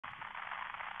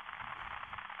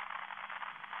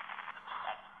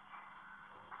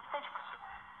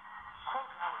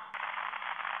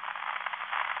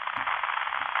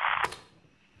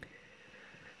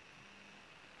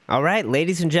All right,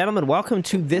 ladies and gentlemen, welcome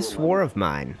to This War of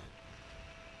Mine.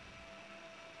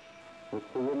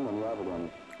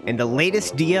 And the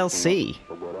latest DLC.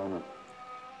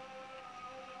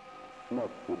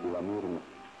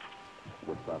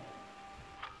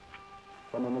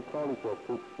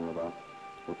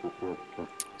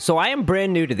 So I am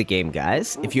brand new to the game,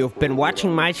 guys. If you have been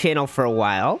watching my channel for a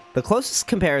while, the closest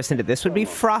comparison to this would be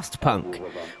Frostpunk,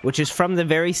 which is from the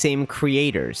very same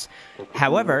creators.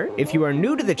 However, if you are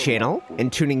new to the channel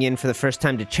and tuning in for the first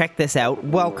time to check this out,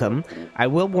 welcome. I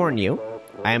will warn you,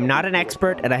 I am not an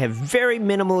expert and I have very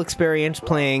minimal experience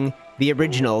playing the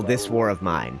original This War of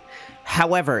Mine.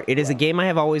 However, it is a game I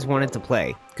have always wanted to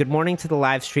play. Good morning to the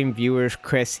live stream viewers,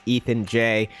 Chris, Ethan,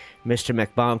 Jay, Mr.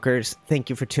 McBonkers. Thank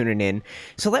you for tuning in.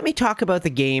 So let me talk about the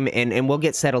game, and we'll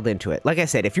get settled into it. Like I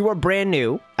said, if you are brand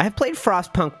new, I have played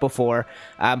Frostpunk before,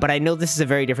 but I know this is a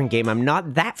very different game. I'm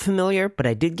not that familiar, but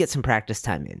I did get some practice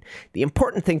time in. The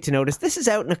important thing to note is this is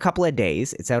out in a couple of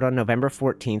days. It's out on November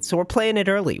 14th, so we're playing it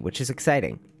early, which is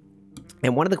exciting.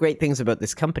 And one of the great things about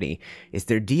this company is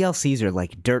their DLCs are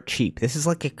like dirt cheap. This is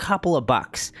like a couple of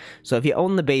bucks. So if you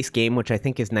own the base game, which I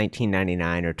think is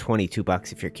 $19.99 or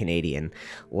 $22 if you're Canadian,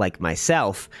 like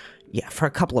myself, yeah, for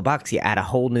a couple of bucks, you add a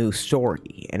whole new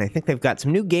story. And I think they've got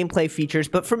some new gameplay features.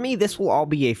 But for me, this will all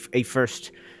be a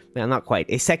first... Well, not quite.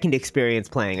 A second experience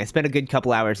playing. I spent a good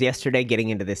couple hours yesterday getting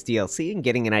into this DLC and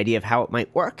getting an idea of how it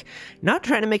might work. Not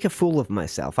trying to make a fool of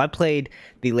myself. I played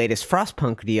the latest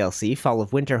Frostpunk DLC, Fall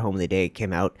of Winterhome, the day it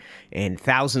came out, and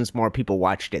thousands more people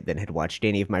watched it than had watched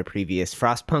any of my previous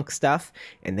Frostpunk stuff,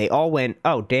 and they all went,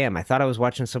 oh, damn, I thought I was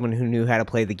watching someone who knew how to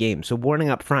play the game. So warning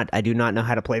up front, I do not know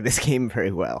how to play this game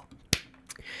very well.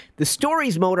 The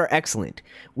stories mode are excellent.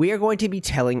 We are going to be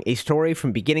telling a story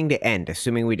from beginning to end,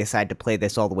 assuming we decide to play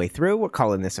this all the way through. We're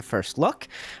calling this a first look.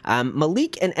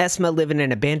 Malik and Esma live in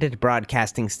an abandoned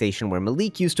broadcasting station where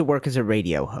Malik used to work as a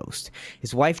radio host.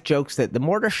 His wife jokes that the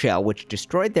mortar shell which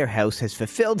destroyed their house has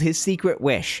fulfilled his secret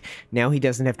wish. Now he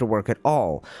doesn't have to work at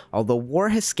all. Although war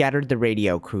has scattered the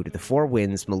radio crew to the four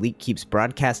winds, Malik keeps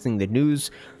broadcasting the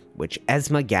news which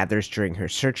Esma gathers during her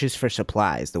searches for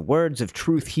supplies. The words of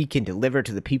truth he can deliver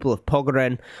to the people of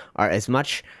Pogoren are as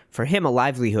much for him a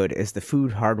livelihood as the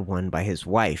food hard won by his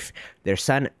wife. Their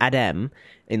son Adam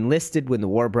enlisted when the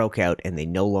war broke out, and they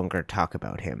no longer talk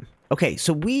about him. Okay,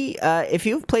 so if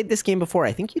you've played this game before,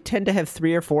 I think you tend to have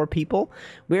 3 or 4 people.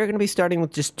 We are going to be starting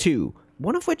with just 2.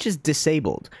 One of which is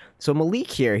disabled. So Malik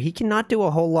here, he cannot do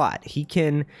a whole lot. He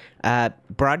can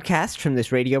broadcast from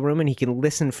this radio room, and he can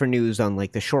listen for news on,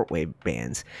 like, the shortwave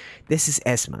bands. This is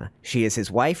Esma. She is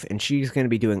his wife, and she's going to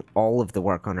be doing all of the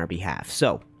work on our behalf.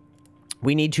 So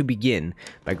we need to begin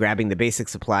by grabbing the basic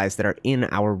supplies that are in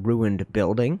our ruined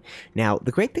building. Now,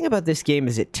 the great thing about this game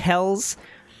is it tells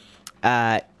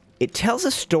a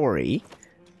story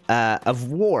of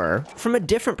war from a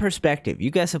different perspective. You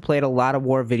guys have played a lot of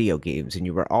war video games, and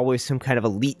you were always some kind of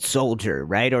elite soldier,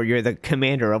 right? Or you're the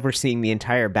commander overseeing the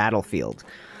entire battlefield.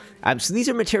 So these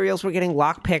are materials. We're getting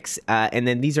lockpicks, and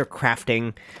then these are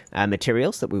crafting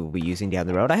materials that we will be using down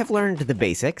the road. I have learned the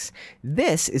basics.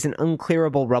 This is an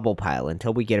unclearable rubble pile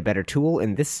until we get a better tool,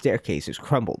 and this staircase is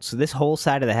crumbled. So this whole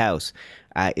side of the house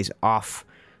is off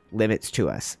limits to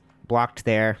us. Blocked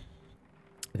there.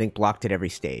 I think blocked at every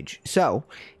stage. So,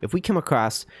 if we come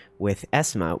across with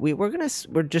Esma,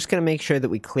 we're just gonna make sure that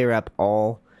we clear up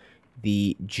all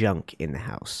the junk in the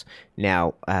house.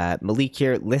 Now, Malik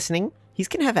here listening, he's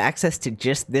gonna have access to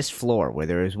just this floor where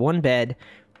there is one bed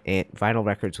and vinyl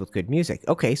records with good music.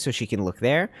 Okay, so she can look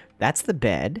there. That's the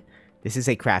bed. This is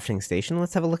a crafting station.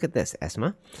 Let's have a look at this,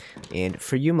 Esma. And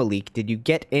for you, Malik, did you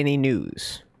get any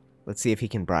news? Let's see if he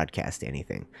can broadcast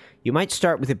anything. You might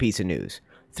start with a piece of news.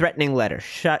 Threatening letter.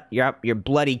 Shut your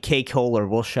bloody cake hole or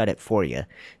we'll shut it for you.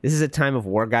 This is a time of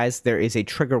war, guys. There is a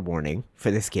trigger warning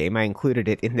for this game. I included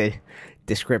it in the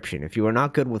description. If you are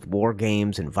not good with war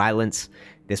games and violence,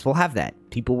 this will have that.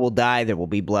 People will die. There will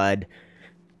be blood.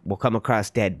 We'll come across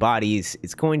dead bodies.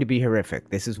 It's going to be horrific.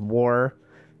 This is war.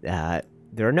 There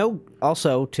are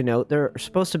also to note, there are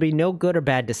supposed to be no good or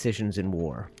bad decisions in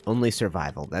war. Only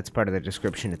survival. That's part of the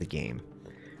description of the game.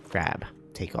 Grab.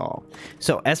 Take all.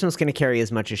 So Esma's going to carry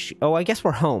as much as she... Oh, I guess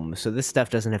we're home, so this stuff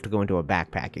doesn't have to go into a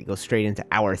backpack. It goes straight into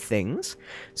our things.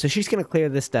 So she's going to clear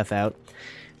this stuff out.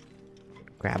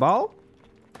 Grab all.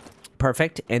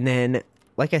 Perfect. And then,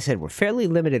 like I said, we're fairly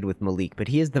limited with Malik, but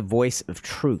he is the voice of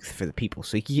truth for the people.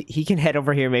 So he can head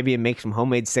over here maybe and make some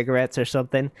homemade cigarettes or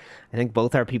something. I think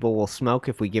both our people will smoke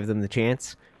if we give them the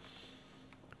chance.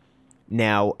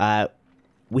 Now,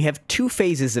 we have two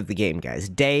phases of the game, guys.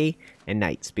 Day and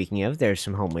night. Speaking of, there's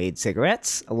some homemade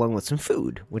cigarettes along with some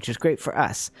food, which is great for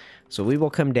us. So we will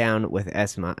come down with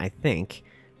Esma, I think,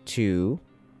 to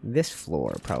this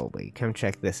floor, probably. Come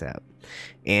check this out.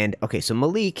 And, okay, so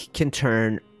Malik can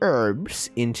turn herbs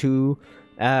into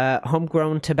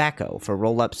homegrown tobacco for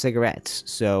roll-up cigarettes.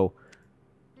 So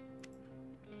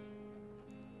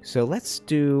let's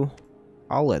do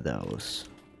all of those.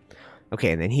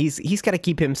 Okay, and then he's got to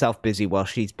keep himself busy while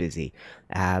she's busy.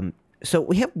 So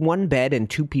we have one bed and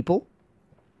two people.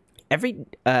 Every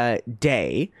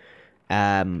day,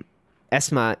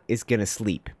 Esma is going to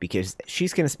sleep because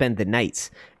she's going to spend the nights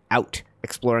out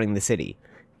exploring the city.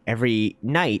 Every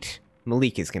night,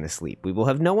 Malik is going to sleep. We will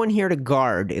have no one here to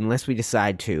guard unless we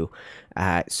decide to.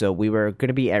 So we were going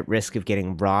to be at risk of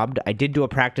getting robbed. I did do a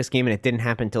practice game and it didn't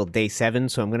happen until day 7,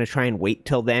 so I'm going to try and wait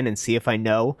till then and see if I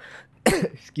know,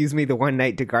 excuse me, the one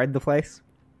night to guard the place.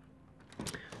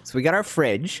 So we got our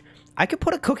fridge. I could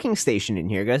put a cooking station in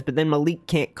here, guys, but then Malik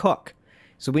can't cook.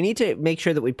 So we need to make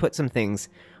sure that we put some things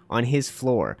on his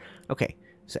floor. Okay.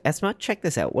 So, Esma, check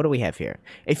this out. What do we have here?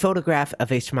 A photograph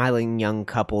of a smiling young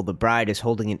couple. The bride is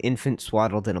holding an infant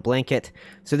swaddled in a blanket.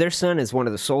 So their son is one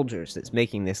of the soldiers that's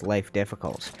making this life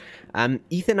difficult.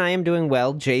 Ethan, I am doing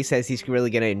well. Jay says he's really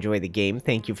going to enjoy the game.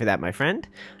 Thank you for that, my friend.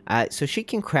 So she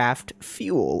can craft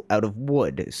fuel out of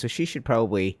wood. So she should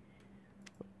probably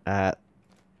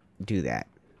do that.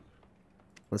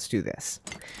 Let's do this.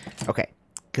 Okay.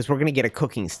 Because we're going to get a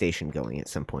cooking station going at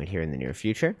some point here in the near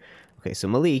future. Okay, so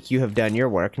Malik, you have done your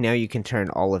work. Now you can turn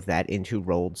all of that into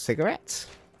rolled cigarettes.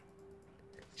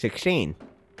 16.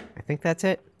 I think that's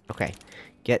it. Okay.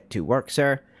 Get to work,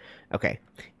 sir. Okay.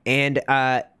 And,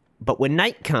 but when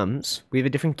night comes, we have a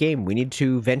different game. We need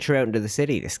to venture out into the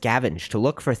city to scavenge, to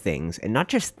look for things. And not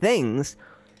just things,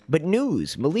 but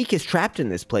news. Malik is trapped in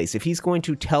this place. If he's going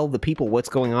to tell the people what's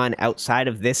going on outside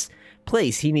of this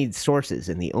place, he needs sources.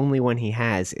 And the only one he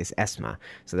has is Esma.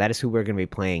 So that is who we're going to be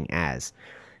playing as.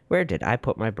 Where did I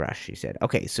put my brush, she said.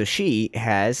 Okay, so she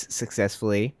has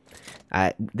successfully...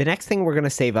 the next thing we're going to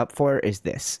save up for is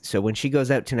this. So when she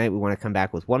goes out tonight, we want to come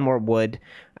back with 1 more wood,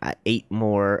 8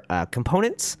 more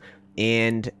components,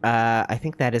 and I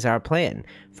think that is our plan.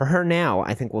 For her now,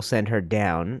 I think we'll send her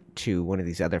down to one of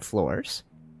these other floors.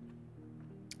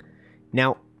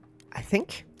 Now, I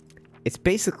think it's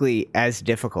basically as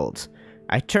difficult.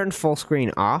 I turned full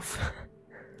screen off...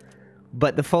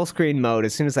 But the full screen mode,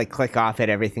 as soon as I click off it,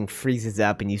 everything freezes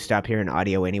up and you stop hearing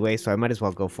audio anyway, so I might as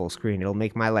well go full screen. It'll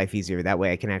make my life easier. That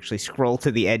way I can actually scroll to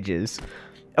the edges.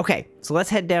 Okay, so let's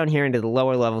head down here into the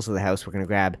lower levels of the house. We're going to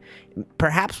grab...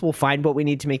 Perhaps we'll find what we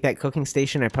need to make that cooking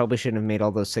station. I probably shouldn't have made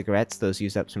all those cigarettes. Those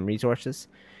use up some resources.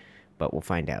 But we'll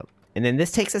find out. And then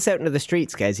this takes us out into the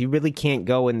streets, guys. You really can't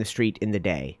go in the street in the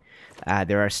day.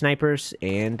 There are snipers,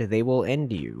 and they will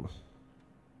end you.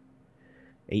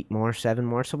 8 more, 7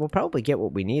 more, so we'll probably get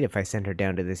what we need if I send her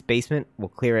down to this basement. We'll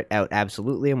clear it out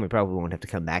absolutely, and we probably won't have to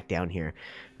come back down here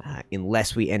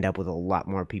unless we end up with a lot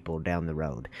more people down the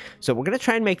road. So we're going to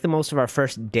try and make the most of our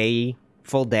first day,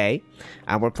 full day.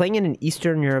 We're playing in an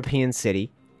Eastern European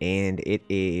city, and it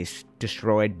is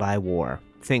destroyed by war.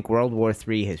 Think World War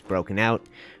III has broken out,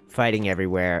 fighting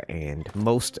everywhere, and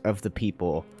most of the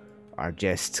people are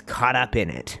just caught up in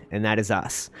it, and that is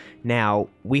us. Now,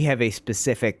 we have a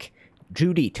specific...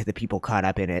 duty to the people caught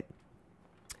up in it.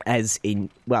 As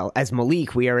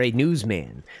Malik, we are a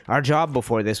newsman. Our job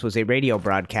before this was a radio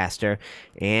broadcaster,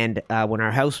 and when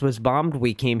our house was bombed,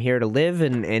 we came here to live,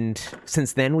 and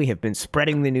since then we have been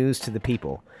spreading the news to the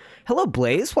people. Hello,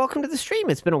 Blaze. Welcome to the stream.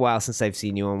 It's been a while since I've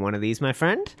seen you on one of these, my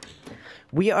friend.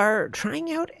 We are trying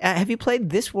out... have you played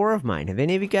This War of Mine? Have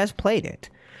any of you guys played it?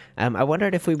 I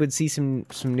wondered if we would see some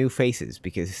new faces,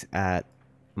 because...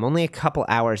 I'm only a couple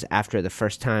hours after the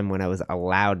first time when I was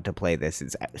allowed to play this.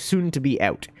 It's soon to be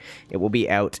out. It will be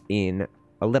out in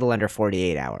a little under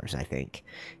 48 hours, I think.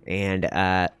 And,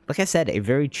 like I said, a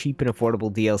very cheap and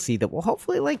affordable DLC that will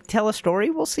hopefully, like, tell a story.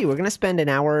 We'll see. We're going to spend an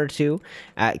hour or two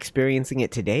experiencing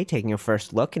it today, taking a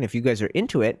first look. And if you guys are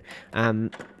into it,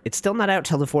 it's still not out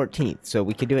till the 14th. So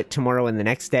we could do it tomorrow and the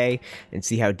next day and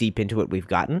see how deep into it we've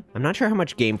gotten. I'm not sure how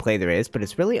much gameplay there is, but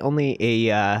it's really only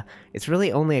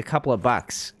a couple of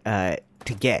bucks to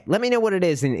get. Let me know what it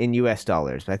is in US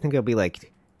dollars. But I think it'll be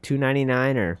like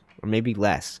 $2.99 or maybe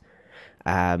less.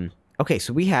 Okay,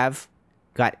 so we have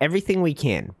got everything we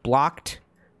can. Blocked,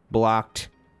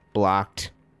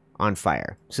 on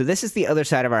fire. So this is the other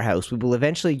side of our house. We will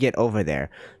eventually get over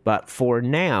there. But for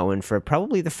now, and for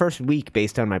probably the first week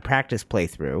based on my practice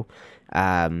playthrough,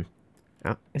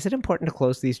 is it important to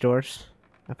close these doors?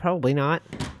 Probably not.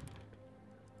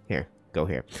 Here, go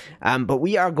here. But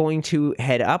we are going to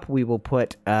head up. We will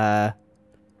put, I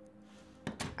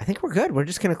think we're good. We're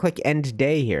just going to click end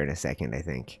day here in a second, I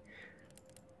think.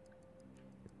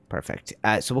 Perfect.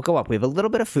 So we'll go up. We have a little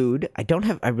bit of food. I don't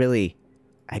have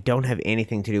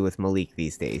anything to do with Malik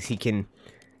these days. He can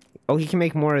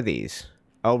make more of these.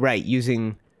 Oh, right,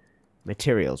 using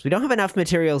materials. We don't have enough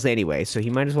materials anyway, so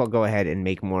he might as well go ahead and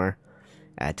make more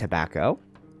tobacco.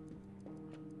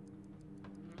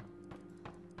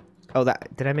 Oh,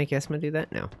 did I make Esma do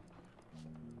that? No.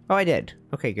 Oh, I did.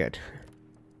 Okay, good.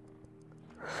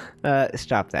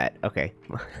 Stop that. Okay.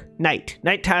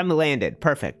 Nighttime landed.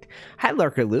 Perfect. Hi,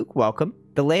 Lurker Luke. Welcome.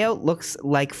 The layout looks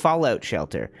like Fallout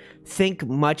Shelter. Think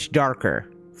much darker.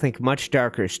 Think much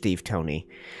darker, Steve Tony.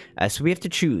 So we have to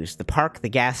choose the park, the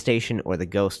gas station, or the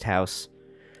ghost house.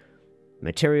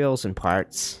 Materials and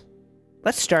parts.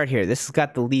 Let's start here. This has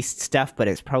got the least stuff, but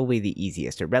it's probably the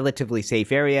easiest. A relatively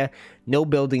safe area, no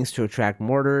buildings to attract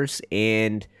mortars,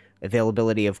 and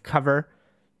availability of cover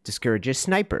discourages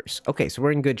snipers. Okay, so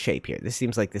we're in good shape here. This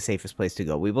seems like the safest place to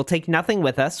go. We will take nothing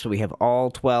with us, so we have all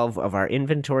 12 of our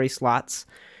inventory slots,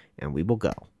 and we will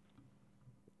go.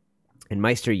 And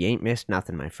Meister, you ain't missed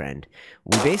nothing, my friend.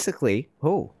 We basically...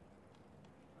 Oh.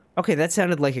 Okay, that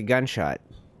sounded like a gunshot.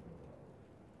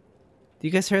 Do you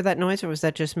guys hear that noise, or was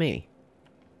that just me?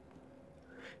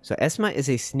 So Esma is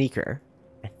a sneaker.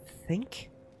 I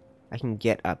think I can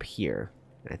get up here.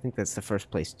 I think that's the first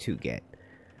place to get.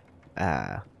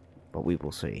 But we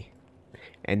will see.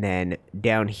 And then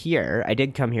down here, I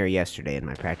did come here yesterday in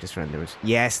my practice run.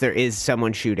 Yes, there is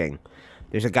someone shooting.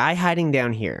 There's a guy hiding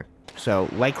down here. So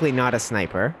likely not a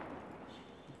sniper.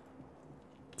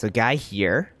 It's a guy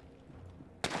here.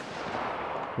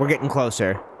 We're getting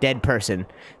closer. Dead person.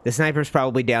 The sniper's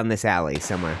probably down this alley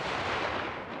somewhere.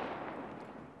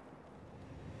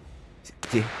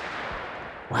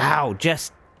 Wow,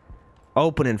 just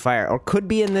opening fire. Or could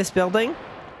be in this building.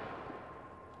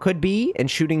 Could be, and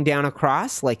shooting down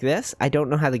across like this. I don't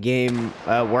know how the game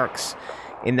works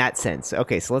in that sense.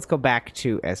 Okay, so let's go back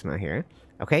to Esma here.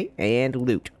 Okay, and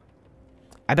loot.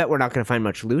 I bet we're not going to find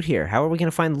much loot here. How are we going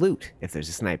to find loot if there's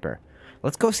a sniper?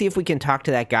 Let's go see if we can talk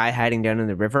to that guy hiding down in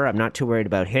the river. I'm not too worried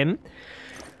about him.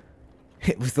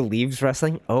 With the leaves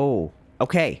rustling. Oh,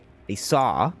 okay. A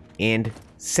saw and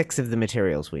 6 of the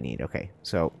materials we need. Okay,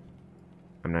 so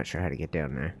I'm not sure how to get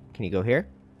down there. Can you go here?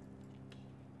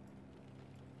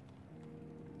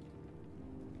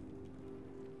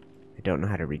 I don't know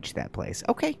how to reach that place.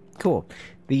 Okay, cool.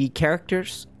 The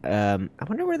characters, I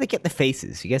wonder where they get the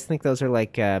faces. You guys think those are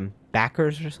like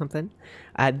backers or something?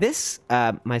 This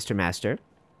Meister Master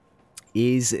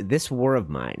is This War of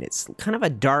Mine. It's kind of a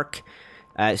dark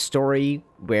story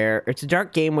where it's a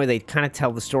dark game where they kind of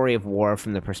tell the story of war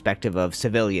from the perspective of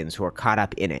civilians who are caught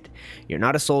up in it. You're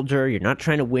not a soldier, you're not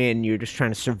trying to win, you're just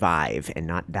trying to survive and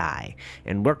not die.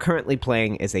 And we're currently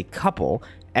playing as a couple,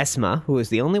 Esma, who is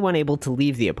the only one able to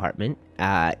leave the apartment,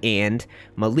 and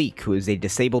Malik, who is a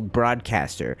disabled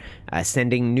broadcaster,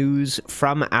 sending news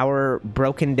from our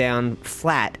broken down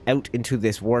flat out into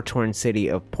this war-torn city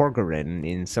of Porgerin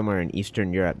in somewhere in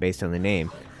Eastern Europe based on the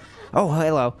name. Oh,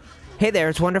 hello. Hey there,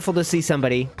 it's wonderful to see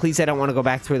somebody. Please, I don't want to go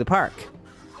back through the park.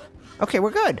 Okay,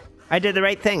 we're good. I did the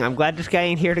right thing. I'm glad this guy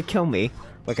ain't here to kill me.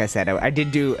 Like I said, I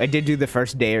did do the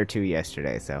first day or two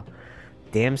yesterday, so.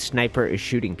 Damn sniper is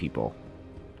shooting people.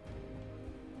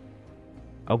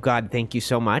 Oh god, thank you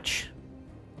so much.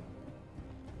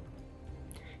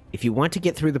 If you want to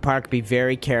get through the park, be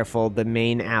very careful. The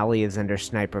main alley is under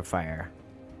sniper fire.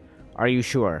 Are you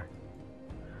sure?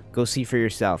 Go see for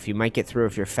yourself. You might get through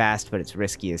if you're fast, but it's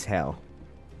risky as hell.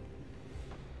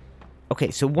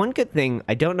 Okay, so one good thing,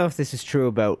 I don't know if this is true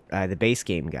about the base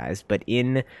game, guys, but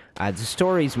in the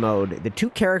stories mode, the 2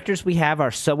 characters we have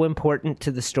are so important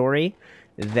to the story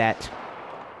that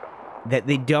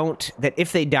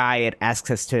if they die, it asks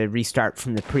us to restart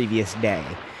from the previous day.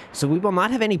 So we will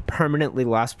not have any permanently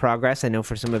lost progress. I know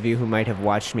for some of you who might have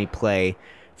watched me play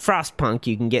Frostpunk,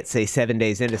 you can get, say, 7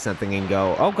 days into something and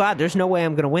go, oh god, there's no way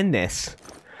I'm going to win this.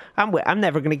 I'm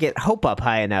never going to get hope up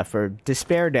high enough or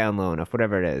despair down low enough,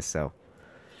 whatever it is, so.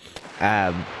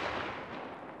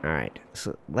 Alright,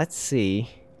 so let's see.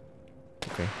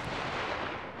 Okay.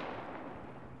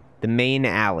 The main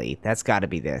alley. That's got to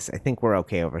be this. I think we're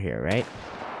okay over here, right?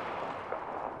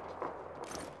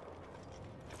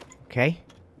 Okay.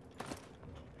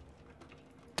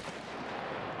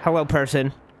 Hello,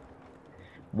 person.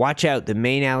 Watch out. The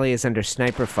main alley is under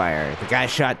sniper fire. The guy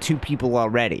shot 2 people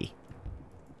already.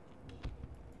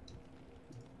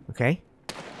 Okay.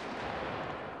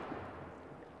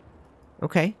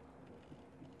 Okay.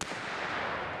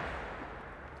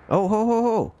 Oh, ho, ho,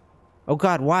 ho. Oh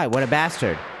god, why? What a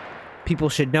bastard. People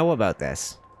should know about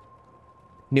this.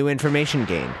 New information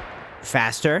gained.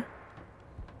 Faster?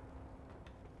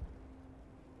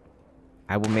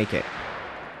 I will make it.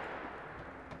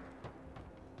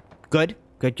 Good.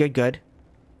 Good, good, good.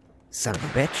 Son of a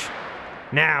bitch.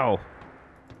 Now!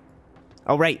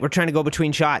 Oh, right. We're trying to go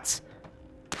between shots.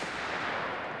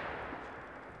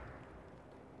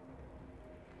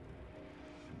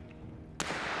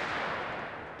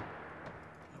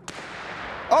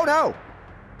 Oh, no!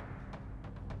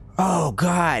 Oh,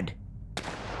 God.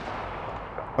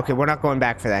 Okay, we're not going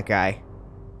back for that guy.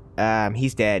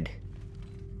 He's dead.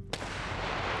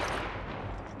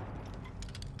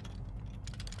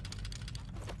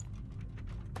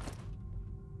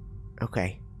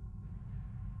 Okay.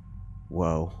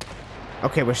 Whoa.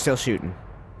 Okay, we're still shooting.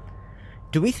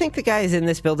 Do we think the guy is in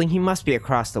this building? He must be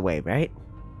across the way, right?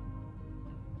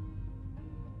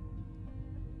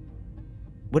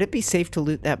 Would it be safe to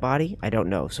loot that body? I don't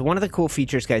know. So one of the cool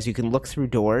features, guys, you can look through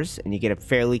doors and you get a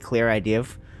fairly clear idea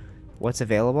of what's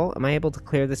available. Am I able to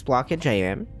clear this blockage? I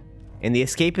am. And the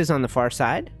escape is on the far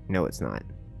side? No, it's not.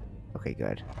 Okay,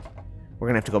 good. We're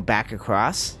gonna have to go back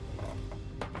across.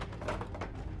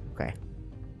 Okay.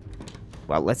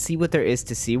 Well, let's see what there is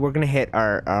to see. We're gonna hit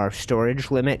our storage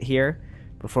limit here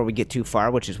before we get too far,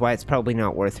 which is why it's probably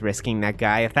not worth risking that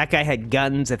guy. If that guy had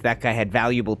guns, if that guy had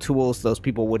valuable tools, those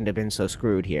people wouldn't have been so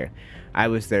screwed here. I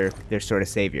was their sort of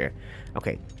savior.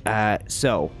 Okay,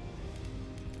 so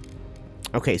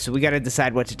we gotta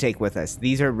decide what to take with us.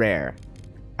 These are rare.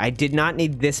 I did not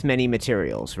need this many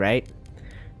materials, right?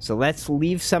 So let's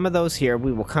leave some of those here.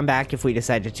 We will come back if we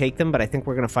decide to take them, but I think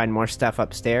we're gonna find more stuff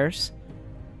upstairs.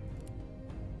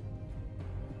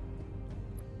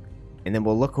 And then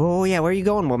we'll look... Oh, yeah, where are you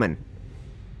going, woman?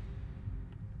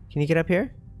 Can you get up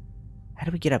here? How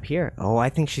do we get up here? Oh, I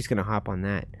think she's gonna hop on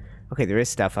that. Okay, there is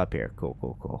stuff up here. Cool,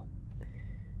 cool, cool.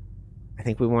 I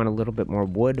think we want a little bit more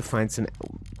wood. Find some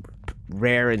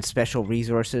rare and special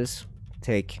resources.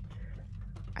 Take...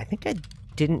 I think I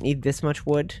didn't need this much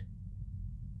wood.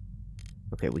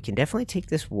 Okay, we can definitely take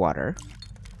this water.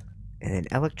 And then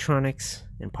electronics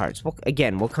and parts.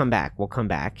 Again, we'll come back. We'll come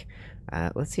back.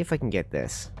 Let's see if I can get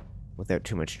this without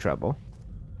too much trouble.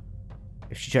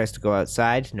 If she tries to go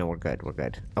outside, no, we're good, we're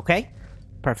good. Okay?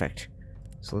 Perfect.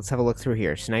 So let's have a look through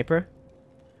here. Sniper?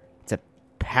 It's a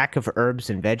pack of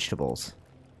herbs and vegetables.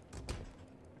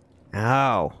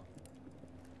 Oh.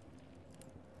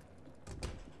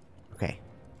 Okay.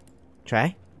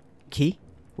 Try? Key?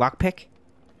 Lockpick?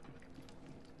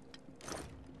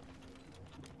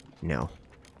 No.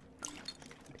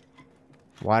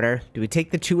 Water. Do we take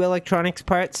the 2 electronics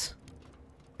parts?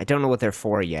 I don't know what they're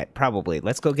for yet. Probably.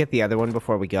 Let's go get the other one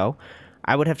before we go.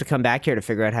 I would have to come back here to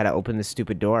figure out how to open this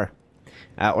stupid door.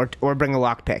 Or bring a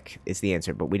lockpick is the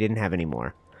answer, but we didn't have any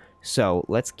more. So,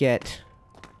 let's get...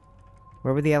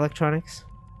 Where were the electronics?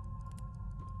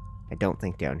 I don't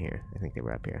think down here. I think they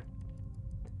were up here.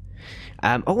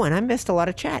 Oh, and I missed a lot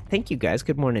of chat. Thank you, guys.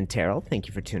 Good morning, Terrell. Thank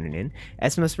you for tuning in.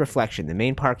 Esma's Reflection. The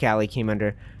main park alley came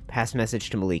under past message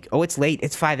to Malik. Oh, it's late.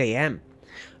 It's 5 a.m.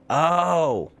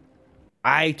 Oh!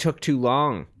 I took too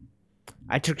long.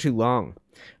 I took too long.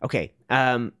 Okay.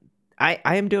 I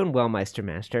am doing well, Meister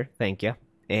Master. Thank you.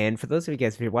 And for those of you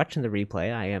guys, if you're watching the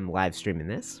replay, I am live streaming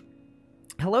this.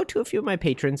 Hello to a few of my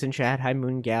patrons in chat. Hi,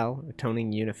 Moongal,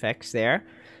 Atoning Unifex there.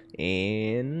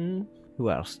 And...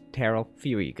 who else? Terrell. A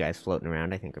few of you guys floating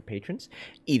around, I think, are patrons.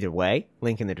 Either way,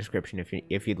 link in the description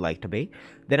if you'd like to be.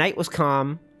 The night was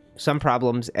calm. Some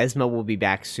problems. Esma will be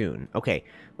back soon. Okay,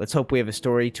 let's hope we have a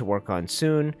story to work on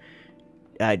soon.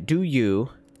 Are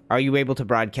you able to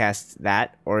broadcast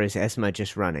that, or is Esma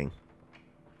just running?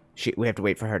 We have to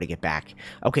wait for her to get back.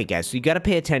 Okay, guys, so you gotta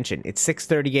pay attention. It's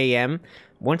 6:30 a.m.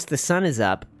 Once the sun is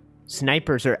up,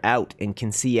 snipers are out and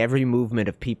can see every movement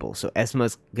of people, so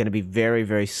Esma's gonna be very,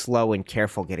 very slow and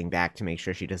careful getting back to make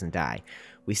sure she doesn't die.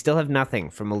 We still have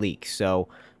nothing from Malik, so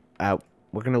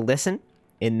we're gonna listen,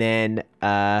 and then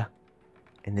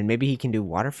maybe he can do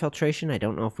water filtration. I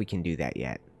don't know if we can do that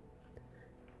yet.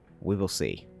 We will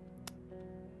see.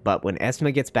 But when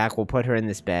Esma gets back, we'll put her in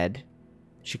this bed.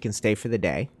 She can stay for the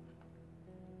day.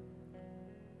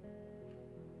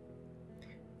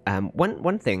 One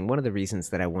of the reasons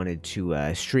that I wanted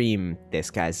to stream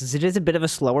this, guys, is it is a bit of a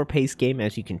slower paced game,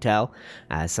 as you can tell.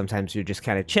 Sometimes you're just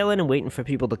kind of chilling and waiting for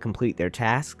people to complete their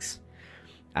tasks.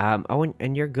 Oh,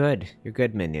 and you're good. You're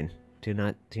good, minion. Do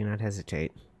not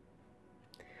hesitate.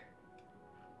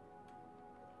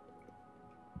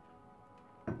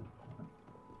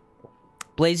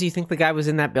 Blaze, you think the guy was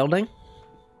in that building?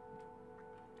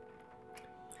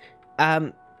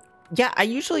 Yeah, I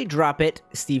usually drop it,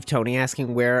 Steve Tony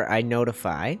asking where I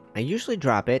notify. I usually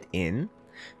drop it in...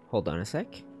 Hold on a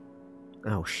sec.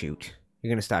 Oh, shoot. You're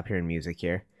going to stop hearing music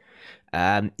here.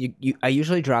 I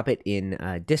usually drop it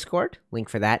in Discord. Link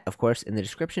for that, of course, in the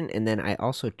description. And then I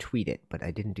also tweet it, but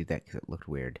I didn't do that because it looked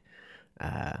weird.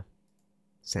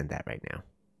 Send that right now.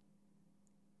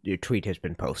 Your tweet has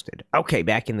been posted. Okay,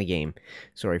 back in the game.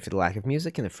 Sorry for the lack of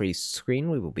music and the freeze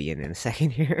screen. We will be in a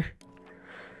second here.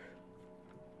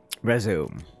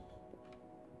 Resume.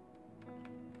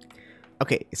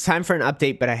 Okay, it's time for an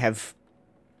update, but I have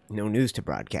no news to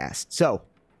broadcast. So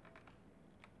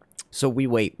we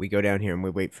wait. We go down here and we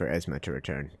wait for Esma to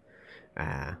return.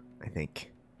 I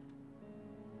think.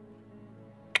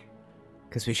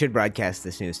 Because we should broadcast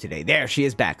this news today. There, she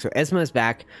is back. So Esma is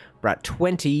back. Brought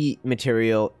 20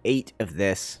 material, 8 of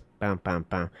this. Bam, bam,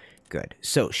 bam. Good.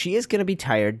 So she is going to be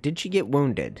tired. Did she get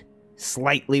wounded?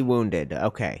 Slightly wounded.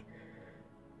 Okay.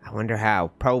 I wonder how.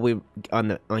 Probably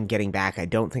on getting back. I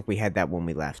don't think we had that when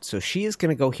we left. So she is going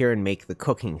to go here and make the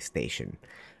cooking station.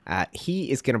 He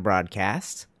is going to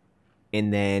broadcast.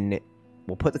 And then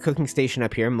we'll put the cooking station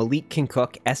up here. Malik can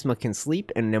cook. Esma can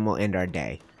sleep. And then we'll end our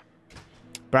day.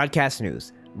 Broadcast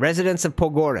news. Residents of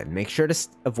Pogoran, make sure to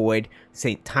avoid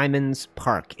St. Timon's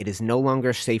Park. It is no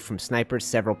longer safe from snipers.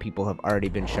 Several people have already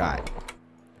been shot.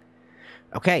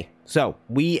 Okay, so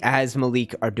we as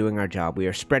Malik are doing our job. We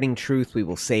are spreading truth. We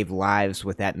will save lives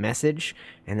with that message.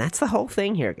 And that's the whole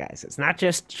thing here, guys. It's not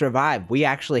just survive. We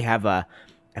actually have a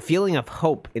feeling of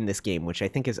hope in this game, which I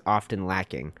think is often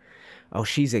lacking. Oh,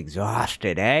 she's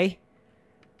exhausted, eh?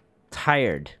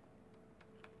 Tired.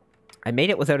 I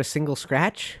made it without a single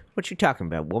scratch? What you talking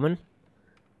about, woman?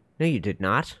 No, you did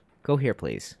not. Go here,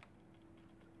 please.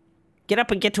 Get up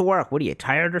and get to work. What are you,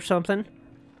 tired or something?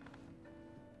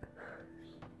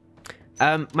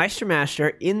 Master,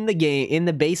 in the game, in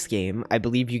the base game, I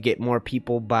believe you get more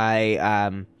people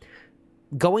by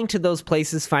going to those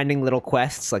places, finding little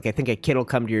quests. Like, I think a kid will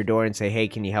come to your door and say, hey,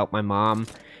 can you help my mom?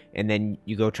 And then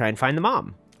you go try and find the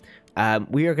mom.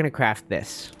 We are going to craft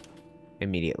this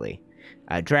immediately.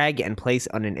 Drag and place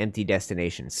on an empty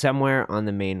destination. Somewhere on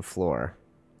the main floor.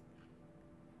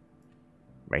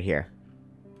 Right here.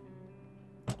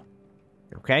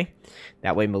 Okay?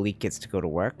 That way Malik gets to go to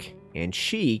work. And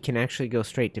she can actually go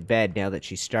straight to bed now that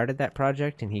she started that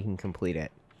project and he can complete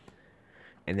it.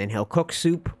 And then he'll cook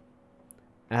soup.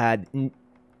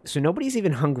 So nobody's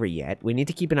even hungry yet. We need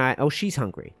to keep an eye... Oh, she's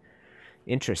hungry.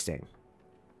 Interesting.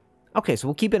 Okay, so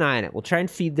we'll keep an eye on it. We'll try and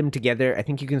feed them together. I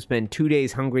think you can spend 2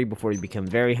 days hungry before you become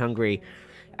very hungry,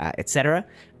 etc.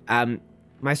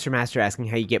 Master asking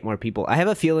how you get more people. I have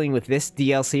a feeling with this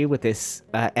DLC, with this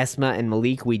Esma and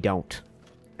Malik, we don't.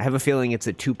 I have a feeling it's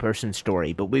a two-person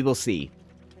story, but we will see.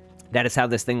 That is how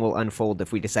this thing will unfold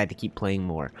if we decide to keep playing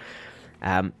more.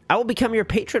 I will become your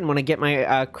patron when I get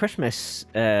my Christmas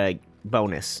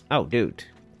bonus. Oh, dude.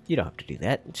 You don't have to do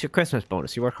that. It's your Christmas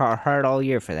bonus. You work hard all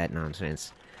year for that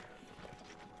nonsense.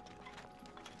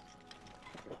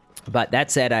 But that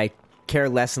said, I care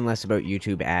less and less about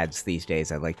YouTube ads these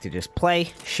days. I like to just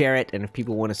play, share it, and if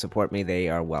people want to support me, they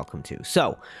are welcome to.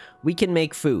 So, we can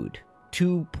make food.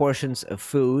 2 portions of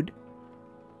food.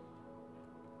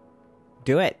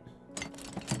 Do it.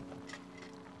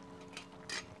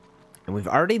 And we've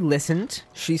already listened.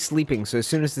 She's sleeping, so as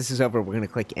soon as this is over, we're going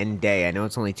to click end day. I know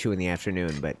it's only 2 in the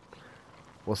afternoon, but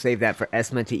we'll save that for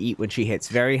Esma to eat when she hits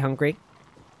very hungry.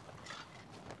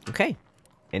 Okay.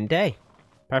 End day.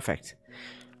 Perfect.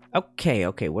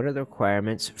 Okay, what are the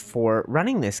requirements for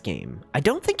running this game? I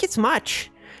don't think it's much.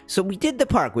 So we did the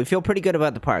park. We feel pretty good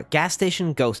about the park. Gas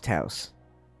station, ghost house.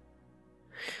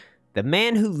 The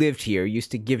man who lived here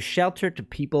used to give shelter to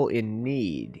people in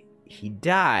need. He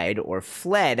died or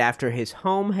fled after his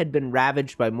home had been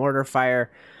ravaged by mortar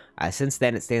fire. Since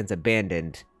then, it stands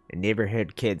abandoned, and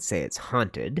neighborhood kids say it's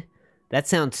haunted. That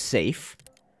sounds safe.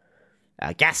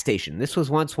 Gas station. This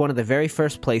was once one of the very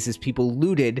first places people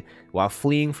looted while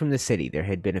fleeing from the city. There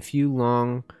had been a few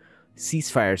long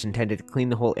ceasefires intended to clean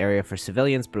the whole area for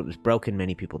civilians, but it was broken.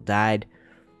 Many people died.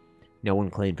 No one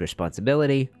claimed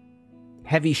responsibility.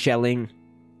 Heavy shelling.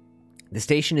 The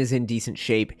station is in decent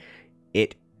shape.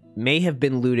 It may have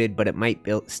been looted, but it might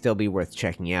still be worth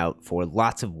checking out for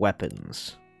lots of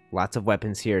weapons. Lots of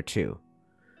weapons here, too.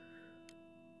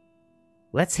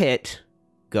 Let's hit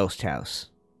Ghost House.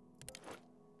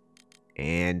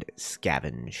 And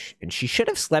scavenge. And she should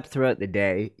have slept throughout the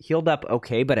day. Healed up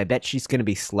okay, but I bet she's going to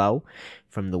be slow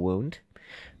from the wound.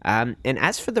 And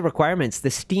as for the requirements,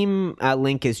 the Steam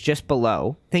link is just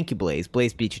below. Thank you, Blaze.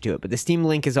 Blaze beat you to it. But the Steam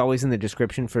link is always in the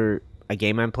description for a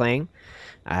game I'm playing.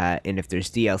 And if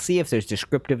there's DLC, if there's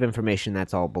descriptive information,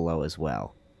 that's all below as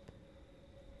well.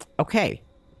 Okay.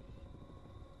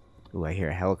 Ooh, I hear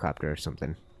a helicopter or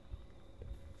something.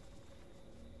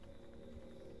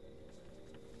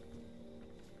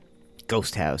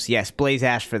 Ghost house. Yes, Blaze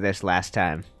asked for this last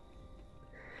time.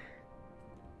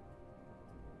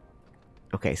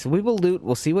 Okay, so we will loot.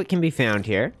 We'll see what can be found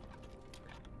here.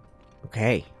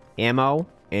 Okay. Ammo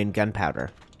and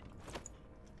gunpowder.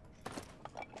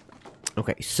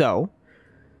 Okay, so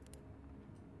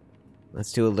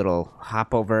let's do a little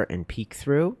hop over and peek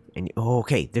through. And oh,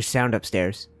 okay, there's sound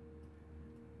upstairs.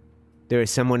 There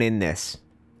is someone in this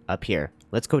up here.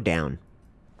 Let's go down.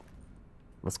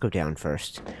 Let's go down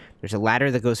first. There's a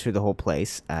ladder that goes through the whole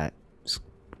place.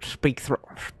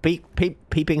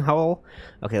 Peeping hole.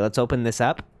 Okay, let's open this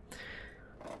up.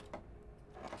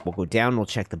 We'll go down. We'll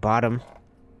check the bottom.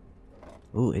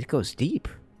 Ooh, it goes deep.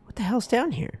 What the hell's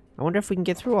down here? I wonder if we can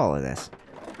get through all of this.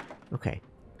 Okay.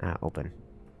 Open.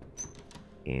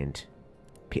 And...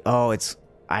 oh, it's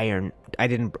iron. I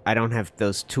don't have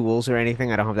those tools or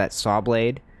anything. I don't have that saw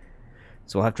blade.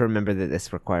 So we'll have to remember that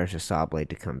this requires a saw blade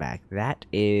to come back. That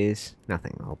is...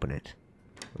 nothing. I'll open it.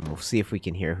 And we'll see if we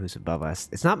can hear who's above us.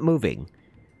 It's not moving.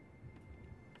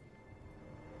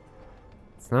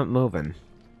 It's not moving.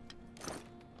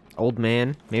 Old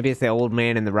man? Maybe it's the old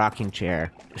man in the rocking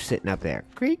chair. Just sitting up there.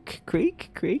 Creak, creak,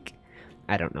 creak.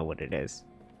 I don't know what it is.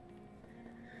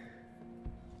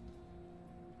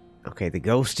 Okay, the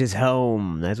ghost is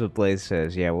home. That's what Blaze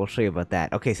says. Yeah, we'll show you about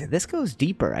that. Okay, so this goes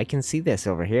deeper. I can see this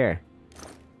over here.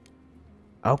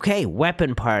 Okay,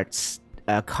 weapon parts.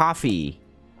 Coffee.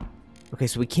 Okay,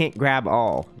 so we can't grab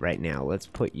all right now. Let's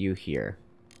put you here.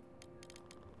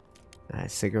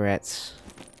 Cigarettes.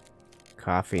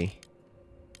 Coffee.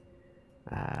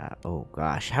 Oh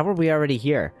gosh. How are we already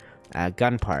here?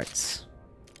 Gun parts.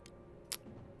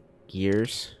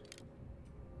 Gears.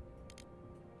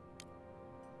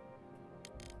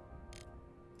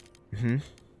 You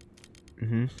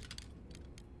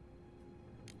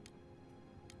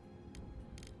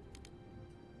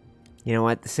know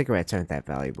what? The cigarettes aren't that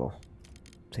valuable.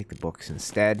 Take the books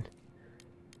instead.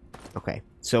 Okay,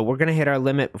 so we're gonna hit our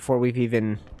limit before we've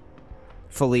even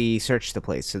fully searched the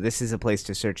place. So this is a place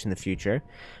to search in the future.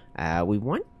 Do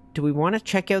we want to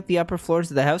check out the upper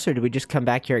floors of the house, or do we just come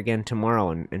back here again tomorrow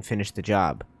and finish the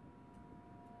job?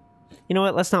 You know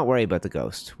what? Let's not worry about the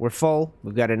ghost. We're full.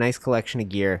 We've got a nice collection of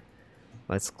gear.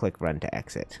 Let's click run to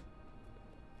exit.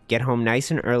 Get home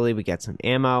nice and early. We got some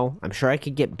ammo. I'm sure I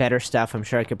could get better stuff. I'm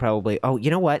sure I could probably... oh, you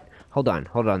know what? Hold on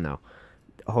though.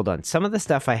 Hold on. Some of the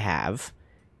stuff I have...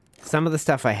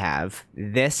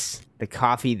 this, the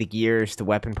coffee, the gears, the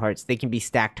weapon parts, they can be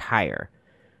stacked higher.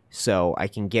 So I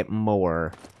can get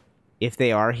more. If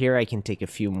they are here, I can take a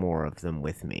few more of them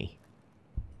with me.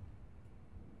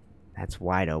 That's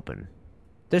wide open.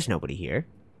 There's nobody here.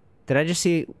 Did I just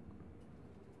see...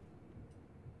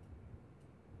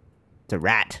 it's a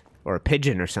rat. Or a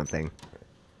pigeon or something.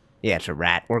 Yeah, it's a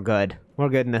rat. We're good. We're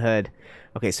good in the hood.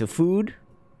 Okay, so food.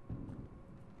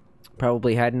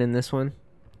 Probably hiding in this one.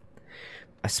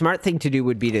 A smart thing to do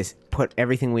would be to put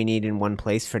everything we need in one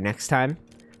place for next time.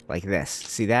 Like this.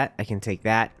 See that? I can take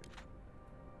that.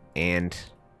 And...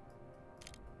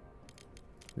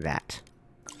 that.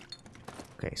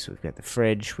 Okay, so we've got the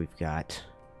fridge. We've got...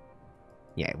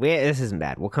 yeah, this isn't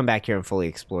bad. We'll come back here and fully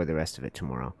explore the rest of it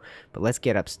tomorrow. But let's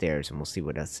get upstairs and we'll see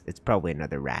what else. It's probably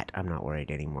another rat. I'm not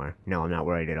worried anymore. No, I'm not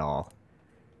worried at all.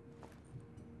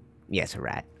 Yeah, it's a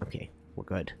rat. Okay, we're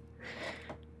good.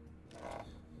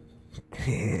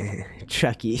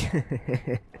 Chucky.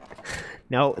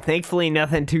 No, thankfully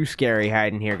nothing too scary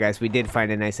hiding here, guys. We did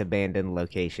find a nice abandoned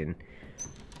location.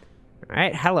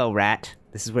 Alright, hello, rat.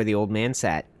 This is where the old man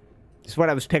sat. This is what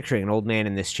I was picturing, an old man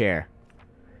in this chair.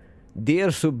 Dear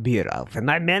Subirov, when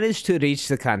I managed to reach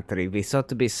the country, we thought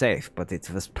to be safe, but it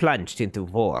was plunged into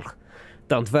war.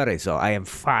 Don't worry, though, I am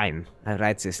fine. I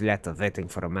write this letter waiting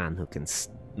for a man who can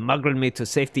smuggle me to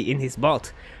safety in his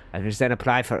boat. I will then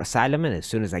apply for asylum, and as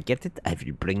soon as I get it, I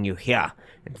will bring you here,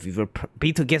 and we will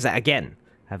be together again.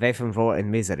 Away from war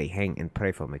and misery. Hang and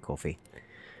pray for me, Kofi.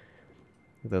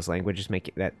 Those languages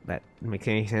make that make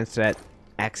any sense to that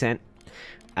accent?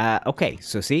 Okay,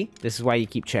 so see? This is why you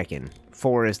keep checking.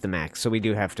 4 is the max, so we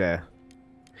do have to...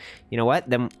 you know what?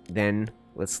 Then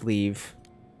let's leave...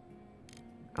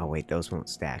 oh, wait, those won't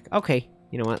stack. Okay,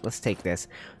 you know what? Let's take this.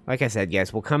 Like I said,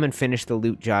 guys, we'll come and finish the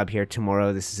loot job here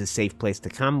tomorrow. This is a safe place to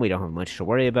come. We don't have much to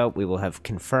worry about. We will have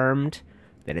confirmed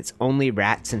that it's only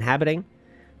rats inhabiting.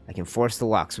 I can force the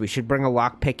lock, so we should bring a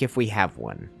lockpick if we have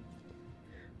one.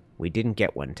 We didn't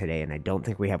get one today, and I don't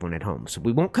think we have one at home. So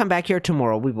we won't come back here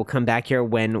tomorrow. We will come back here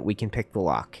when we can pick the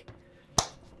lock.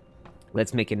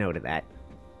 Let's make a note of that.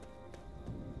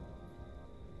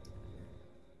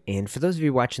 And for those of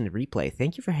you watching the replay,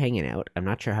 thank you for hanging out. I'm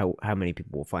not sure how many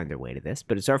people will find their way to this,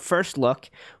 but it's our first look.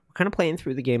 We're kind of playing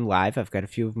through the game live. I've got a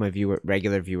few of my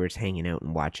regular viewers hanging out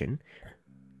and watching.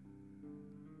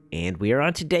 And we are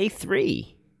on to day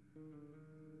 3.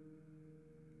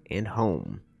 And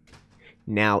home.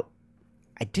 Now,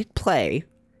 I did play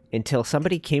until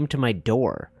somebody came to my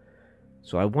door.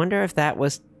 So I wonder if that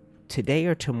was today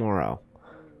or tomorrow.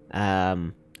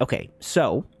 Okay,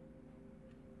 so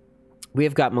we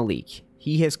have got Malik.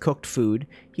 He has cooked food.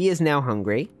 He is now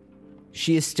hungry.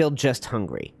 She is still just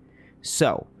hungry.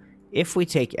 So, if we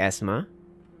take Esma,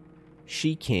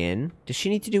 she can... Does she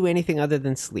need to do anything other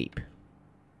than sleep?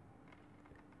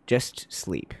 Just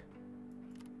sleep.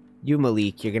 You,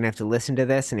 Malik, you're going to have to listen to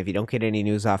this, and if you don't get any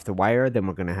news off the wire, then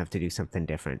we're going to have to do something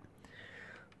different.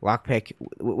 Lockpick.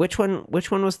 Which one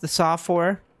was the saw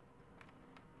for?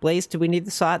 Blaze, do we need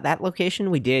the saw at that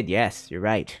location? We did, yes, you're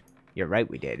right. You're right,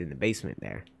 we did, in the basement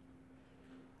there.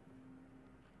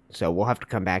 So we'll have to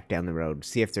come back down the road,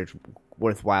 see if there's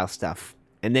worthwhile stuff.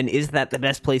 And then, is that the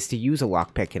best place to use a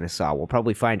lockpick and a saw? We'll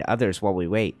probably find others while we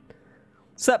wait.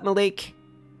 Sup, Malik?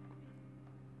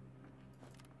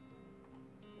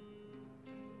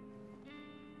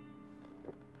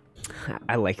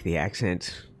 I like the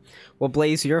accent. Well,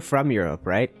 Blaze, you're from Europe,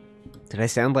 right? Did I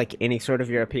sound like any sort of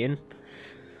European?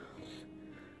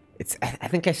 I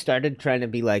think I started trying to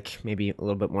be like maybe a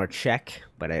little bit more Czech,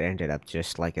 but I ended up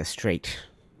just like a straight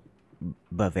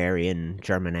Bavarian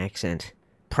German accent.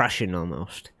 Prussian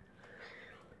almost.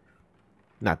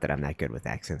 Not that I'm that good with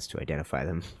accents to identify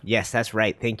them. Yes, that's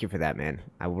right. Thank you for that, man.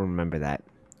 I will remember that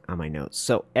on my notes.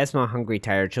 So, Esma, hungry,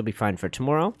 tired. She'll be fine for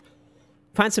tomorrow.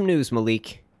 Find some news,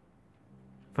 Malik.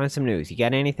 Find some news. You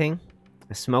got anything?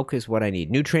 A smoke is what I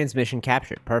need. New transmission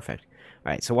captured. Perfect.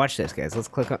 Alright, so watch this, guys. Let's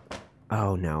click on...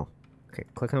 Oh, no. Okay,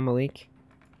 click on Malik.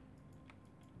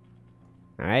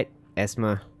 Alright,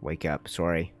 Esma, wake up.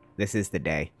 Sorry. This is the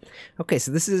day. Okay,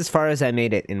 so this is as far as I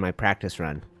made it in my practice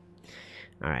run.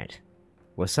 Alright.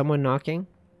 Was someone knocking?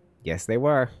 Yes, they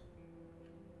were.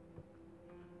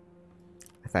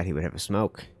 I thought he would have a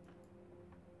smoke.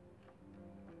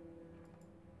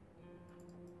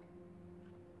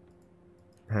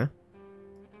 Huh?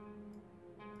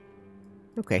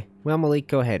 Okay. Well, Malik,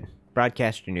 go ahead.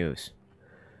 Broadcast your news.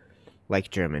 Like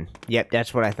German. Yep,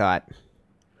 that's what I thought.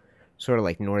 Sort of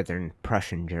like northern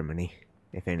Prussian Germany,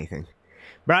 if anything.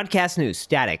 Broadcast news.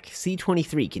 Static.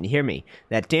 C23. Can you hear me?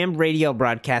 That damned radio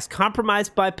broadcast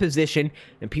compromised by position,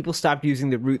 and people stopped using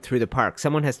the route through the park.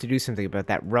 Someone has to do something about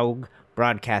that rogue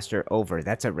broadcaster. Over.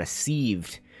 That's a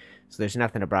received. So there's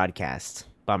nothing to broadcast.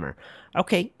 Bummer.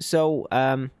 Okay, so,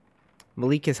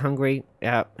 Malik is hungry.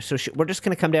 So we're just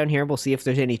going to come down here. We'll see if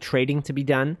there's any trading to be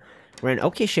done. We're in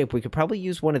okay shape. We could probably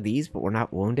use one of these, but we're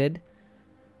not wounded.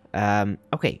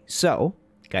 Okay, so,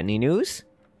 got any news?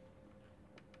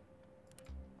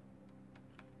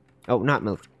 Oh, not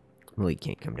Malik. Malik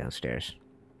can't come downstairs.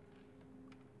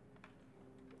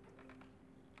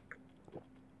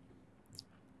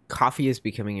 Coffee is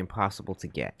becoming impossible to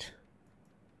get.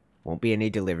 Won't be any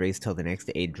deliveries till the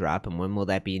next aid drop, and when will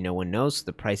that be? No one knows. So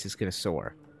the price is going to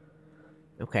soar.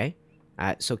 Okay.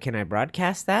 So can I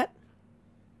broadcast that?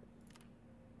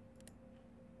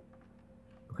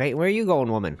 Okay, where are you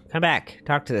going, woman? Come back.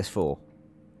 Talk to this fool.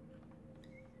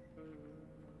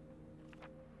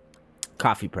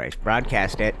 Coffee price.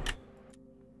 Broadcast it.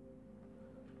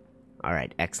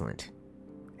 Alright, excellent.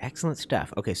 Excellent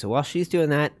stuff. Okay, so while she's doing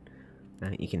that,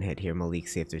 you can head here, Malik,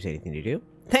 see if there's anything to do.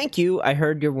 Thank you! I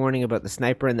heard your warning about the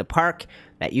sniper in the park.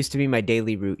 That used to be my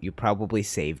daily route. You probably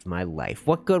saved my life.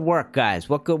 What good work, guys.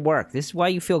 What good work. This is why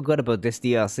you feel good about this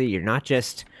DLC. You're not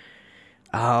just...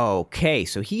 Okay,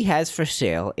 so he has for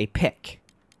sale a pick.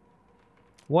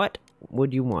 What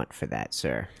would you want for that,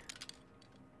 sir?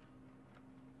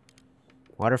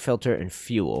 Water filter and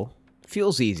fuel.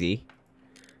 Fuel's easy.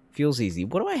 Fuel's easy.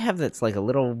 What do I have that's like a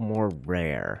little more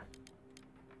rare?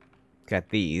 Got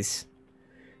these.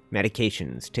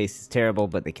 Medications. Taste is terrible,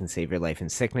 but they can save your life in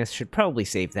sickness. Should probably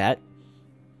save that.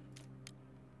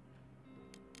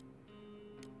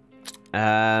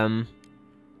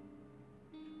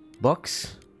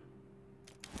 Books.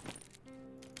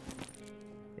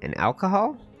 And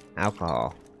alcohol?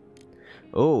 Alcohol.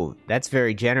 Oh, that's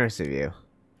very generous of you.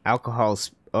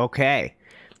 Alcohol's okay.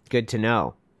 Good to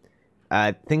know.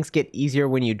 Things get easier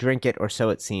when you drink it, or so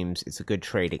it seems. It's a good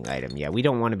trading item. Yeah, we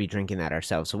don't want to be drinking that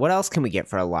ourselves. So what else can we get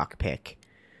for a lockpick?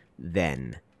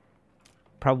 Then.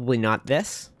 Probably not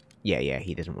this. Yeah,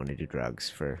 he doesn't want to do drugs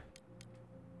for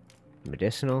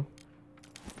medicinal.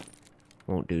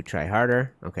 Won't do try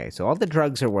harder. Okay, so all the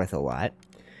drugs are worth a lot.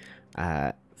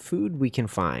 Food we can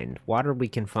find. Water we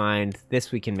can find.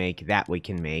 This we can make. That we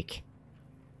can make.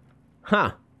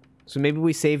 Huh. So maybe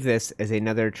we save this as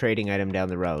another trading item down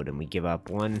the road, and we give up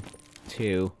 1,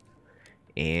 2,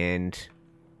 and...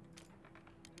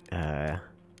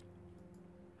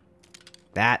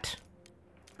 that.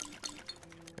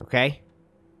 Okay.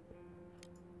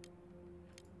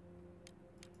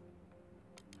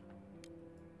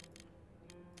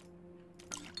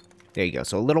 There you go.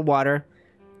 So a little water,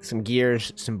 some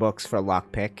gears, some books for a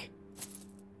lockpick.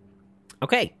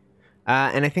 Okay.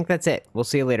 And I think that's it. We'll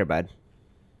see you later, bud.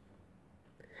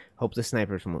 Hope the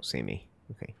snipers won't see me.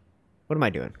 Okay. What am I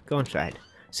doing? Go inside.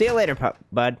 See you later,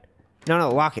 bud. No,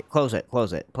 lock it. Close it.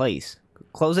 Close it. Please.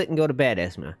 Close it and go to bed,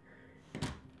 Esma.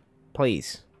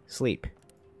 Please. Sleep.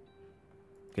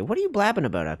 Okay, what are you blabbing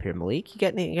about up here, Malik?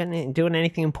 You doing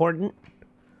anything important?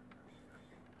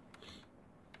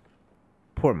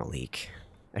 Poor Malik.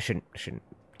 I shouldn't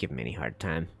give him any hard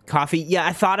time. Coffee? Yeah,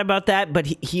 I thought about that, but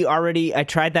he already... I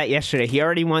tried that yesterday. He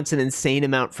already wants an insane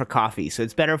amount for coffee, so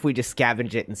it's better if we just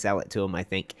scavenge it and sell it to him, I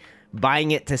think.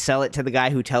 Buying it to sell it to the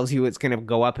guy who tells you it's going to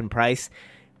go up in price,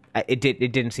 it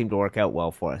didn't seem to work out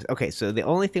well for us. Okay, so the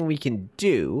only thing we can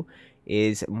do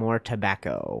is more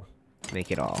tobacco.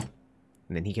 Make it all.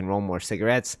 And then he can roll more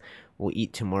cigarettes. We'll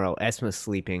eat tomorrow. Esma's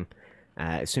sleeping.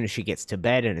 As soon as she gets to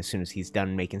bed and as soon as he's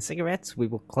done making cigarettes, we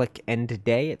will click end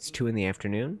day. It's 2 in the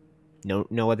afternoon.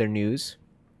 No other news.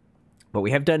 But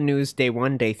we have done news day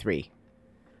 1, day 3.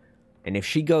 And if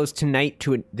she goes tonight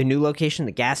to the new location,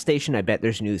 the gas station, I bet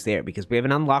there's news there. Because we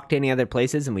haven't unlocked any other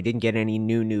places and we didn't get any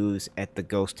new news at the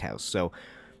ghost house. So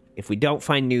if we don't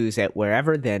find news at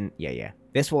wherever, then yeah.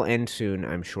 This will end soon,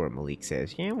 I'm sure, Malik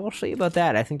says. Yeah, we'll see about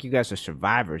that. I think you guys are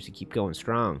survivors. You keep going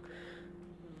strong.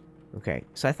 Okay,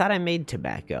 so I thought I made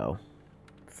tobacco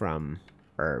from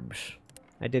herbs.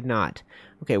 I did not.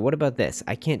 Okay, what about this?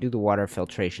 I can't do the water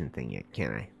filtration thing yet,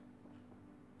 can I?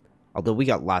 Although we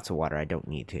got lots of water, I don't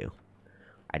need to.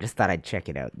 I just thought I'd check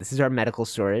it out. This is our medical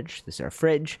storage. This is our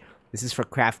fridge. This is for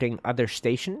crafting other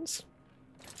stations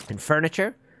and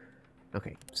furniture.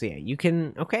 Okay, so yeah, you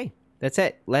can... Okay, that's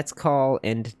it. Let's call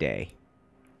end day.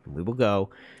 We will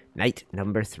go night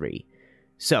number 3.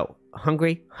 So,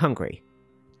 hungry.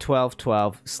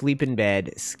 12, sleep in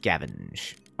bed,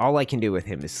 scavenge. All I can do with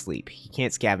him is sleep. He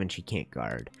can't scavenge, he can't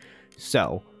guard.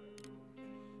 So,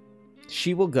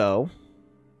 she will go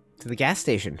to the gas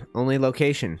station. Only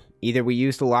location. Either we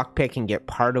use the lockpick and get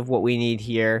part of what we need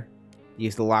here.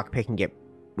 Use the lockpick and get...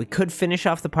 We could finish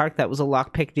off the park. That was a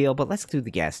lockpick deal, but let's do the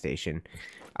gas station.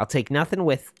 I'll take nothing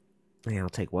with... Yeah, I'll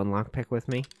take 1 lockpick with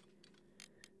me.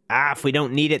 If we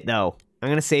don't need it, though. I'm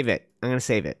going to save it.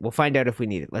 We'll find out if we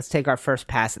need it. Let's take our first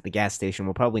pass at the gas station.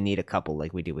 We'll probably need a couple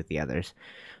like we do with the others.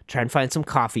 Try and find some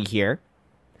coffee here.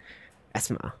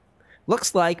 Esma.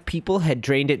 Looks like people had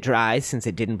drained it dry since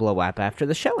it didn't blow up after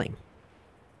the shelling.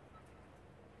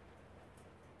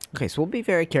 Okay, so we'll be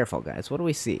very careful, guys. What do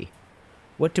we see?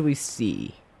 What do we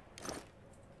see?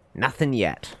 Nothing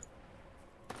yet.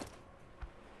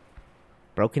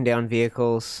 Broken down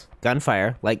vehicles.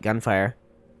 Gunfire. Light gunfire.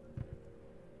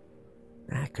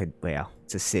 Well,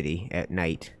 it's a city at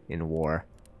night in war.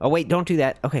 Oh, wait, don't do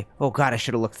that. Okay. Oh, God, I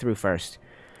should have looked through first.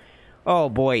 Oh,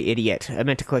 boy, idiot. I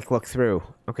meant to click look through.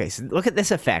 Okay, so look at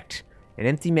this effect. An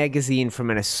empty magazine from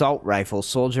an assault rifle.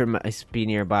 Soldier must be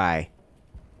nearby.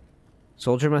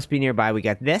 Soldier must be nearby. We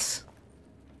got this.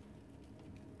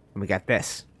 And we got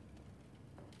this.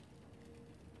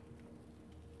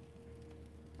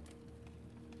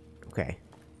 Okay.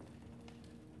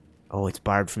 Oh, it's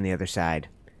barred from the other side.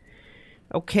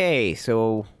 Okay,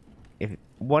 so if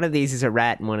one of these is a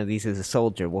rat and one of these is a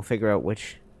soldier, we'll figure out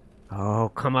which...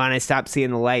 Oh, come on, I stopped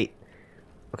seeing the light.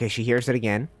 Okay, she hears it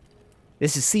again.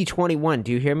 This is C-21,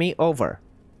 do you hear me? Over.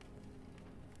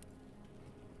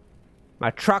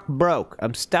 My truck broke.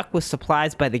 I'm stuck with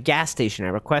supplies by the gas station. I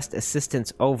request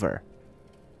assistance. Over.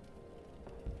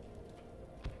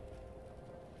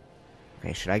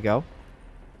 Okay, should I go?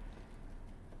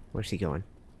 Where's he going?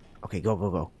 Okay,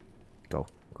 go.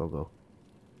 Go.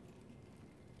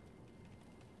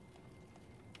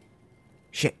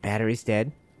 Shit, battery's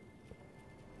dead.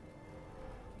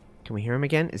 Can we hear him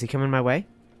again? Is he coming my way?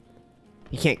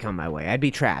 He can't come my way. I'd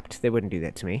be trapped. They wouldn't do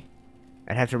that to me.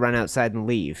 I'd have to run outside and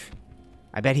leave.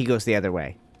 I bet he goes the other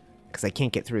way. Because I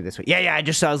can't get through this way. Yeah, I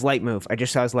just saw his light move.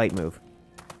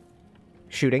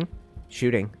 Shooting.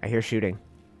 I hear shooting.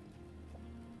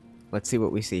 Let's see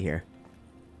what we see here.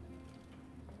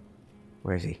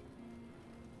 Where is he?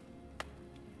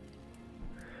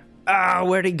 Oh,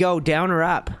 where'd he go? Down or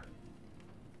up?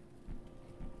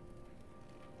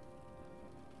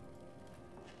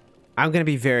 I'm going to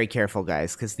be very careful,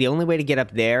 guys, because the only way to get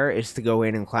up there is to go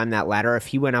in and climb that ladder. If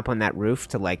he went up on that roof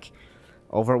to, like,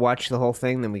 overwatch the whole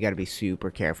thing, then we got to be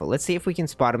super careful. Let's see if we can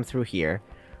spot him through here.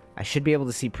 I should be able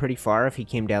to see pretty far if he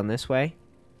came down this way.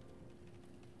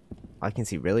 I can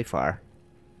see really far.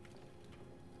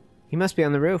 He must be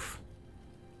on the roof.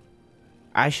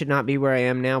 I should not be where I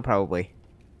am now, probably.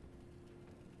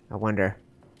 I wonder.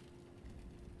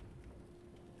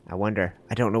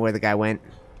 I don't know where the guy went.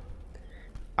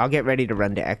 I'll get ready to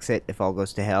run to exit if all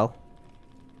goes to hell.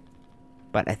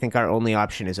 But I think our only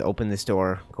option is open this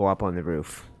door, go up on the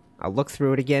roof. I'll look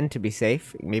through it again to be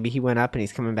safe. Maybe he went up and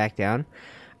he's coming back down.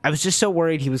 I was just so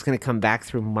worried he was going to come back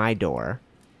through my door.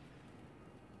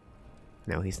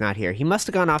 No, he's not here. He must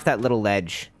have gone off that little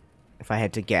ledge, if I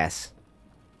had to guess.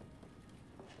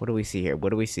 What do we see here? What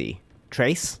do we see?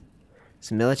 Trace?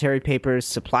 Some military papers,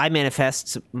 supply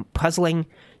manifests, puzzling,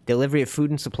 delivery of food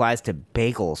and supplies to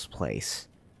Bagel's place.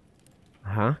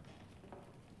 Huh?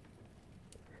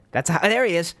 There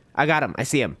he is. I got him. I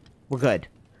see him. We're good.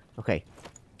 Okay.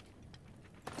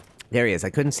 There he is. I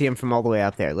couldn't see him from all the way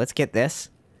out there. Let's get this.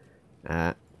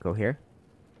 Go here.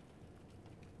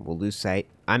 We'll lose sight.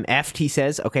 I'm F'd, he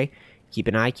says. Okay. Keep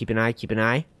an eye, keep an eye, keep an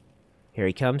eye. Here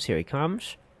he comes, here he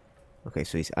comes. Okay,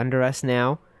 so he's under us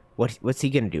now. What's he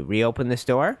gonna do? Reopen this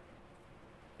door?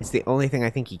 It's the only thing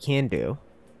I think he can do.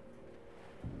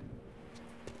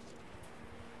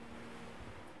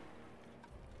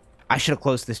 I should have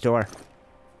closed this door.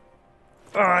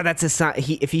 Oh, that's a sign.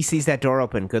 If he sees that door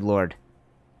open, good lord.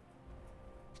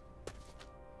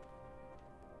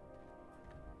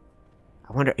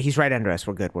 I wonder... He's right under us.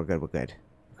 We're good, we're good, we're good.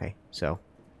 Okay, so...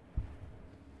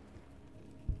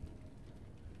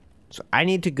 So I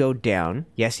need to go down.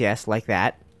 Yes, yes, like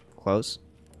that. Close.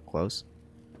 Close.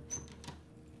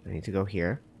 I need to go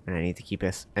here. And I need to keep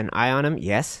an eye on him.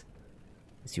 Yes.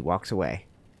 As he walks away.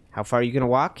 How far are you going to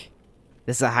walk?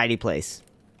 This is a hidey place.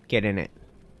 Get in it.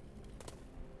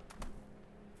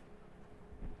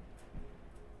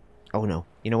 Oh, no.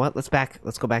 You know what? Let's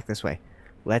go back this way.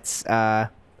 Let's,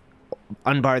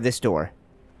 unbar this door.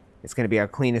 It's going to be our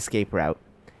clean escape route.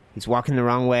 He's walking the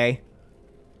wrong way.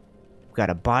 We've got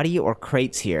a body or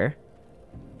crates here.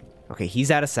 Okay,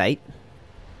 he's out of sight.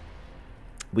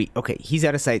 Okay, he's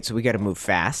out of sight, so we got to move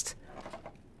fast.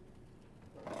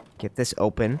 Get this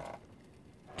open.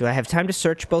 Do I have time to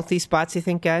search both these spots, you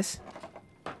think, guys?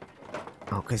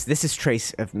 Oh, because this is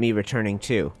trace of me returning,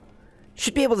 too.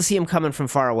 Should be able to see him coming from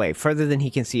far away. Further than he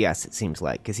can see us, it seems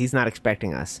like. Because he's not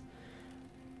expecting us.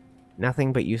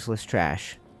 Nothing but useless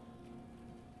trash.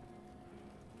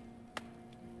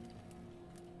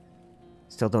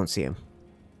 Still don't see him.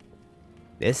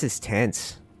 This is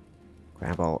tense.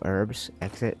 Grab all herbs.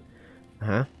 Exit.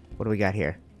 Uh-huh. What do we got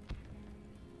here?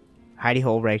 Hidey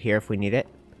hole right here if we need it.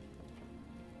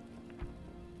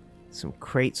 Some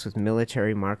crates with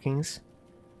military markings.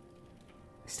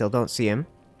 Still don't see him.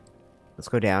 Let's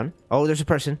go down. Oh, there's a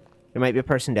person. There might be a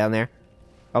person down there.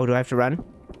 Oh, do I have to run?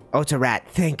 Oh, it's a rat.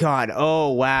 Thank God.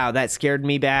 Oh, wow. That scared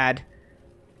me bad.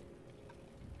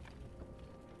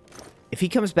 If he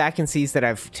comes back and sees that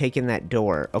I've taken that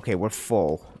door... Okay, we're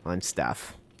full on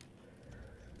stuff.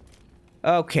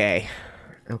 Okay.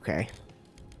 Okay.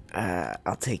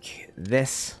 I'll take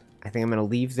this. I think I'm going to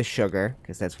leave the sugar,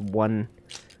 because that's one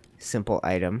simple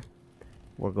item.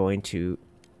 We're going to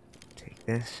take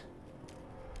this.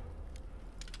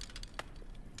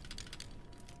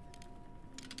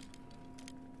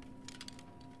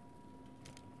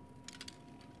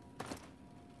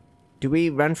 Do we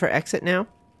run for exit now?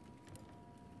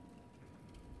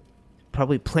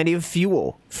 Probably plenty of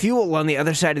fuel. Fuel on the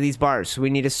other side of these bars, so we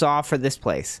need a saw for this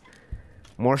place.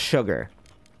 More sugar.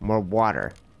 More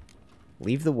water.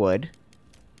 Leave the wood.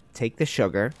 Take the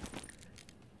sugar.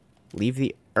 Leave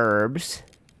the herbs.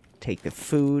 Take the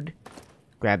food.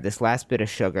 Grab this last bit of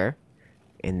sugar.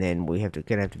 And then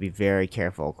gonna have to be very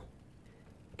careful.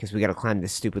 Because we gotta climb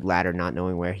this stupid ladder not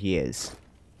knowing where he is.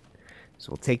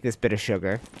 So we'll take this bit of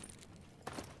sugar.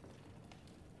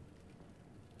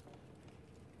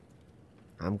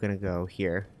 I'm gonna go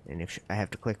here, and if I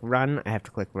have to click run, I have to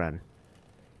click run.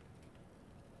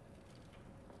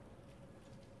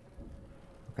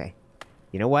 Okay.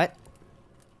 You know what?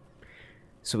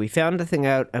 So we found the thing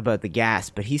out about the gas,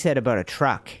 but he said about a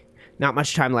truck. Not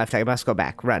much time left, I must go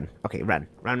back. Run. Okay, run.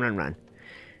 Run, run, run.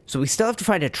 So we still have to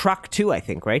find a truck too, I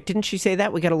think, right? Didn't she say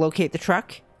that? We gotta locate the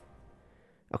truck?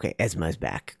 Okay, Esma's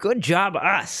back. Good job,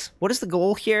 us. What is the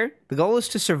goal here? The goal is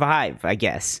to survive, I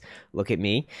guess. Look at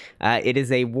me. It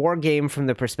is a war game from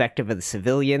the perspective of the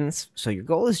civilians, so your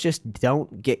goal is just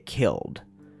don't get killed.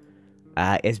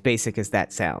 As basic as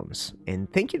that sounds.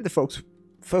 And thank you to the folks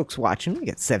folks watching. We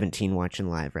got 17 watching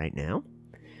live right now.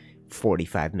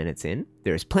 45 minutes in.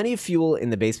 There's plenty of fuel in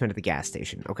the basement of the gas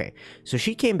station. Okay, so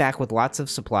she came back with lots of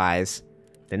supplies.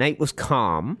 The night was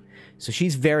calm, so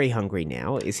she's very hungry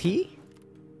now. Is he?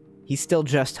 He's still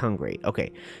just hungry.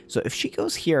 Okay, so if she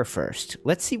goes here first,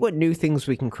 let's see what new things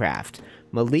we can craft.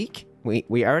 Malik,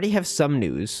 we already have some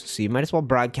news, so you might as well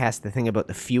broadcast the thing about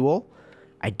the fuel.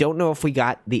 I don't know if we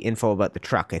got the info about the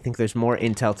truck. I think there's more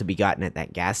intel to be gotten at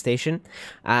that gas station.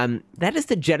 That is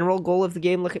the general goal of the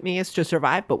game, look at me, is to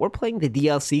survive, but we're playing the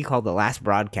DLC called The Last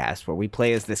Broadcast, where we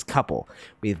play as this couple.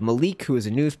 We have Malik, who is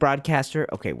a news broadcaster.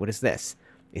 Okay, what is this?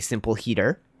 A simple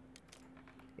heater.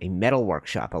 A metal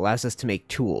workshop allows us to make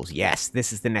tools. Yes,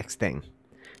 this is the next thing.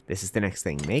 This is the next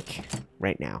thing. Make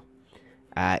right now.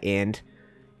 And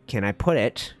can I put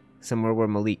it somewhere where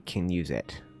Malik can use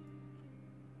it?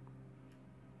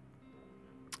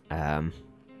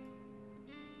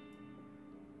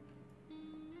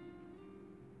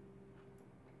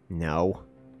 No.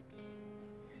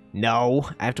 No,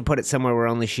 I have to put it somewhere where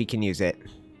only she can use it.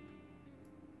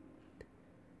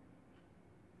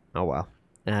 Oh well.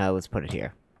 Let's put it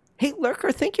here. Hey,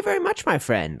 Lurker, thank you very much, my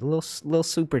friend. A little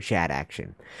super chat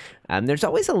action. There's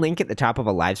always a link at the top of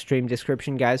a live stream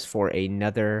description, guys, for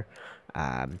another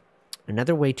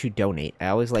way to donate. I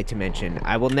always like to mention,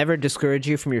 I will never discourage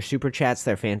you from your super chats.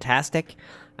 They're fantastic.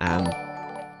 But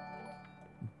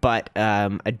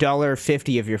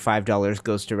 $1.50 of your $5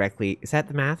 goes directly... Is that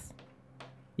the math?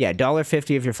 Yeah,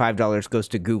 $1.50 of your $5 goes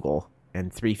to Google,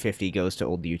 and $3.50 goes to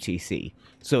old UTC.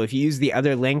 So if you use the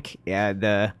other link,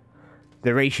 the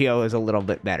ratio is a little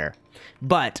bit better.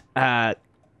 But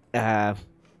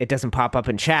it doesn't pop up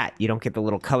in chat. You don't get the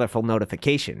little colorful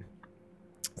notification.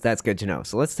 So that's good to know.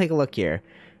 So let's take a look here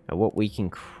at what we can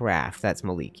craft. That's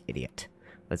Malik, idiot.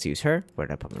 Let's use her. Where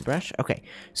did I put my brush? Okay,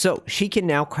 so she can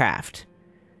now craft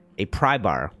a pry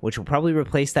bar, which will probably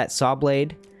replace that saw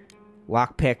blade,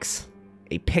 lockpicks,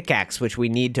 a pickaxe, which we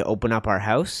need to open up our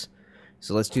house.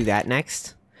 So let's do that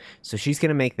next. So she's going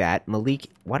to make that. Malik,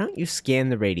 why don't you scan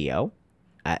the radio?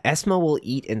 Esma will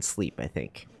eat and sleep, I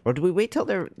think. Or do we wait till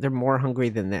they're more hungry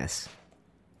than this?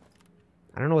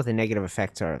 I don't know what the negative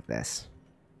effects are of this.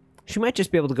 She might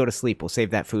just be able to go to sleep. We'll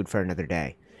save that food for another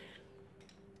day.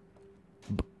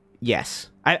 Yes.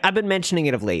 I've been mentioning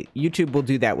it of late. YouTube will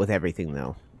do that with everything,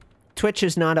 though. Twitch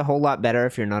is not a whole lot better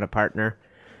if you're not a partner.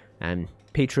 And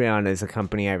Patreon is a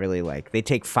company I really like. They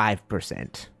take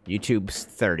 5%. YouTube's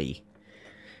 30%.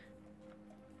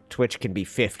 Twitch can be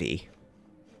 50%.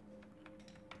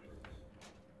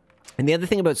 And the other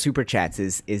thing about Super Chats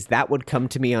is that would come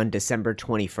to me on December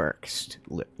 21st,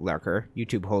 Lurker.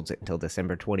 YouTube holds it until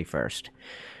December 21st.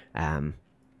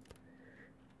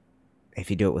 If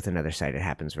you do it with another site, it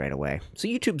happens right away. So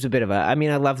YouTube's a bit of a... I mean,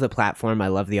 I love the platform. I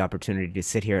love the opportunity to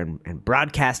sit here and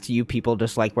broadcast to you people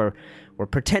just like we're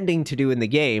pretending to do in the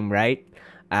game, right?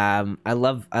 I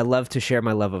love to share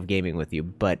my love of gaming with you,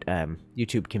 but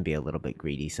YouTube can be a little bit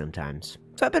greedy sometimes.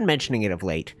 So I've been mentioning it of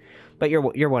late. But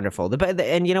you're wonderful.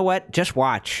 And you know what? Just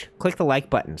watch. Click the like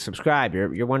button. Subscribe.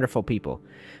 You're wonderful people.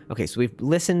 Okay, so we've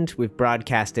listened. We've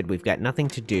broadcasted. We've got nothing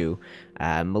to do.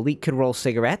 Malik could roll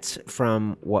cigarettes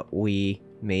from what we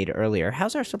made earlier.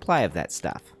 How's our supply of that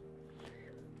stuff?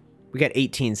 We got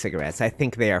 18 cigarettes. I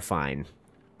think they are fine.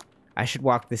 I should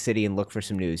walk the city and look for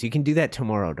some news. You can do that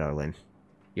tomorrow, darling.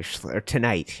 Or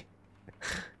tonight.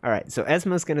 All right, so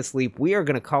Esma's going to sleep. We are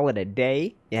going to call it a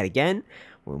day yet again.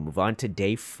 We'll move on to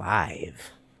day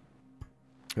 5.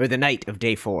 Or the night of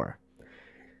day 4.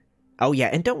 Oh,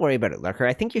 yeah, and don't worry about it, Lurker.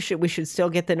 I think we should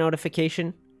still get the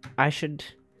notification.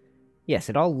 Yes,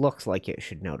 it all looks like it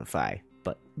should notify.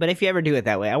 But if you ever do it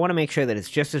that way, I want to make sure that it's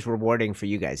just as rewarding for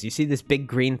you guys. You see this big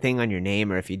green thing on your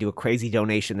name, or if you do a crazy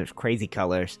donation, there's crazy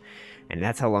colors. And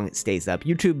that's how long it stays up.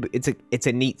 YouTube, it's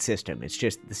a neat system. It's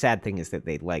just, the sad thing is that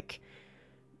they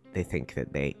think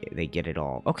that they get it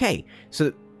all. Okay,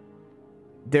 so...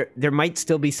 There might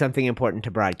still be something important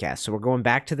to broadcast, so we're going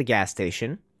back to the gas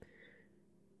station.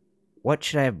 What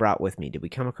should I have brought with me? Did we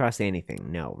come across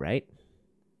anything? No, right?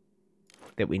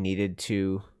 That we needed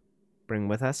to bring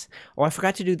with us? Oh, I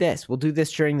forgot to do this. We'll do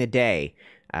this during the day.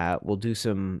 We'll do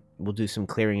some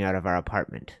clearing out of our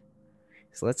apartment.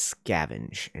 So let's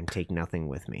scavenge and take nothing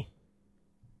with me.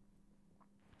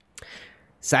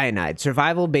 Cyanide.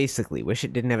 Survival, basically. Wish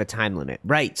it didn't have a time limit.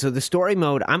 Right, so the story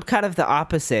mode, I'm kind of the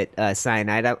opposite,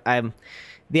 Cyanide. I'm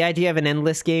the idea of an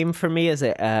endless game for me as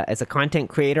a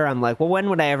content creator, I'm like, well, when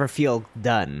would I ever feel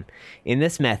done? In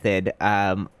this method,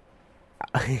 the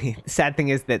sad thing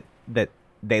is that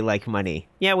they like money.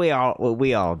 Yeah, we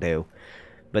all do.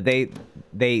 But they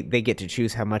get to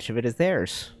choose how much of it is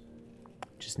theirs.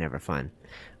 which is never fun.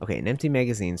 Okay, an empty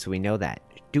magazine, so we know that.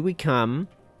 Do we come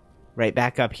right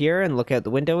back up here and look out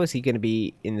the window? Is he going to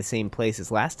be in the same place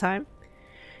as last time?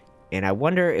 And I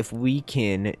wonder if we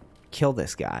can kill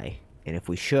this guy, and if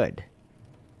we should.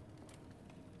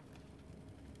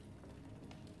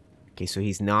 Okay, so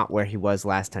he's not where he was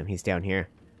last time. He's down here.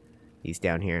 He's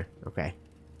down here. Okay.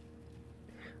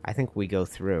 I think we go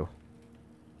through.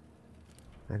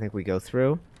 I think we go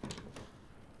through.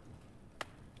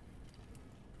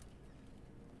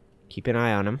 Keep an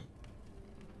eye on him.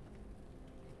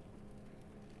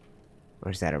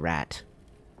 Or is that a rat?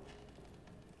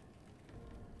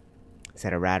 Is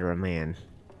that a rat or a man?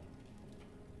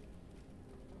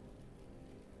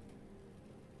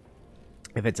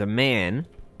 If it's a man...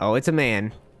 Oh, it's a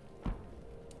man.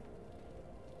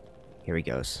 Here he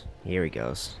goes. Here he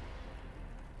goes.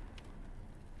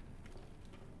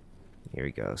 Here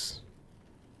he goes.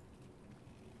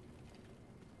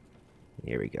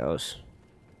 Here he goes.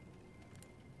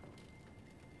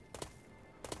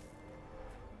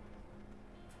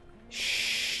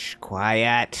 Shh,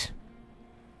 quiet.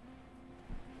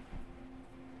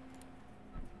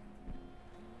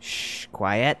 Shh,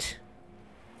 quiet.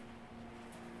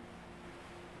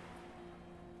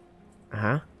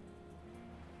 Uh-huh.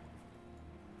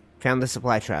 Found the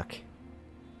supply truck.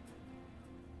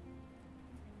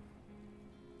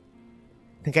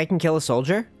 Think I can kill a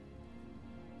soldier?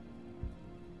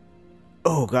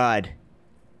 Oh, God.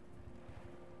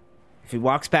 If he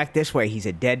walks back this way, he's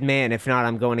a dead man. If not,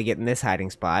 I'm going to get in this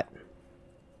hiding spot.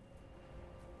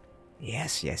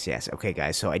 Yes, yes, yes. Okay,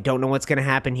 guys, so I don't know what's going to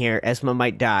happen here. Esma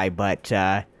might die, but,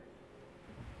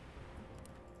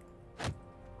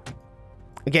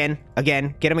 Again.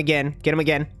 Get him again. Get him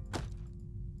again.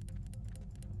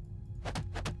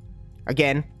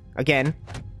 Again.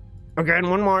 Again,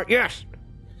 one more. Yes!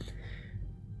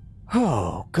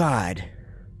 Oh, God.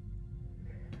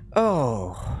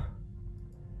 Oh.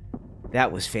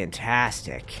 That was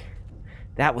fantastic.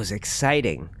 That was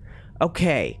exciting.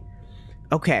 Okay.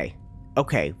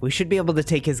 We should be able to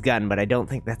take his gun, but I don't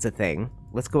think that's a thing.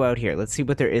 Let's go out here. Let's see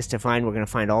what there is to find. We're going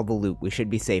to find all the loot. We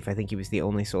should be safe. I think he was the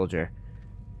only soldier.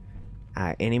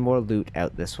 Any more loot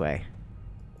out this way?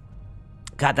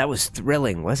 God, that was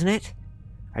thrilling, wasn't it?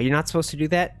 Are you not supposed to do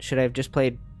that? Should I have just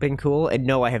been cool? And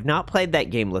no, I have not played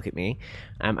that game. Look at me.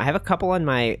 I have a couple on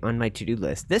my to-do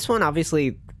list. This one,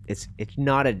 obviously, it's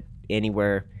not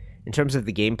anywhere in terms of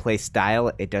the gameplay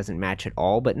style. It doesn't match at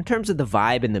all. But in terms of the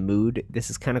vibe and the mood, this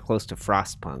is kind of close to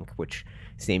Frostpunk, which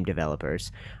same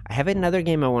developers. I have another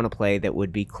game I want to play that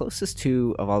would be closest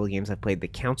to of all the games I've played, The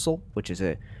Council, which is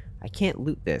I can't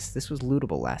loot this. This was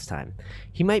lootable last time.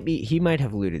 He might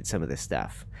have looted some of this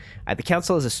stuff. The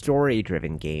Council is a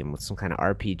story-driven game with some kind of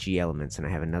RPG elements, and I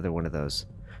have another one of those.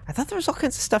 I thought there was all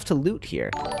kinds of stuff to loot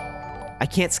here. I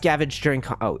can't scavenge during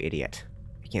oh, idiot.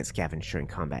 I can't scavenge during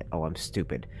combat. Oh, I'm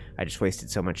stupid. I just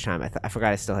wasted so much time. I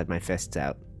forgot I still had my fists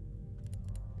out.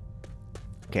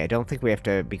 Okay, I don't think we have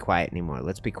to be quiet anymore.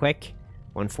 Let's be quick.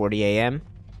 1:40 a.m.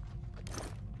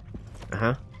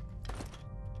 Uh-huh.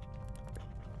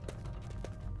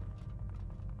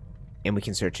 And we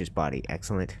can search his body.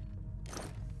 Excellent.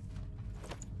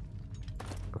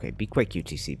 Okay, be quick,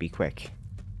 UTC. Be quick.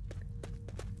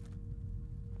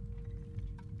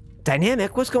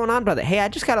 Dynamic, what's going on, brother? Hey, I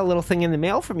just got a little thing in the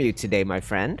mail from you today, my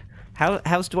friend.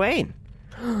 How's Dwayne?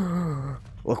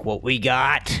 Look what we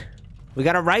got. We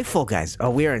got a rifle, guys. Oh,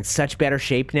 we are in such better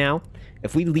shape now.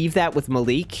 If we leave that with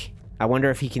Malik, I wonder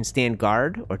if he can stand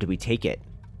guard, or do we take it?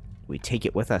 Do we take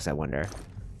it with us, I wonder?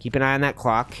 Keep an eye on that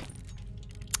clock.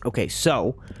 Okay,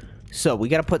 so we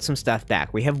gotta put some stuff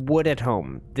back. We have wood at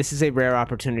home. This is a rare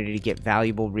opportunity to get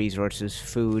valuable resources,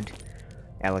 food,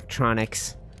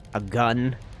 electronics, a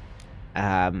gun.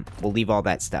 We'll leave all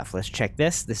that stuff. Let's check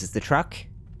this. This is the truck,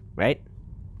 right?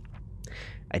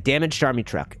 A damaged army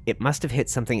truck. It must have hit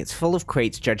something. It's full of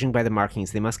crates. Judging by the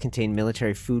markings, they must contain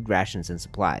military food rations and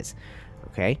supplies.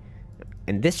 Okay.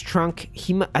 And this trunk,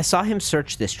 I saw him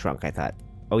search this trunk, I thought.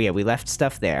 Oh yeah, we left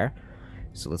stuff there.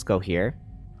 So let's go here.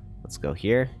 Let's go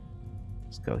here.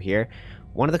 Let's go here.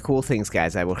 One of the cool things,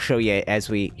 guys, I will show you as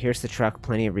here's the truck,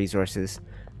 plenty of resources.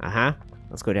 Uh-huh.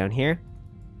 Let's go down here.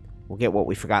 We'll get what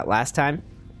we forgot last time.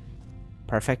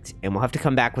 Perfect. And we'll have to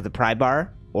come back with a pry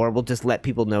bar, or we'll just let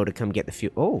people know to come get the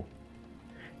fuel. Oh.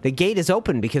 The gate is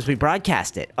open because we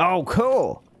broadcast it. Oh,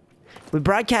 cool. We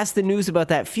broadcast the news about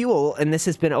that fuel, and this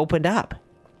has been opened up.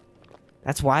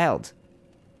 That's wild.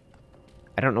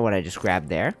 I don't know what I just grabbed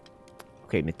there.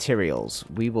 Okay, materials.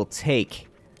 We will take...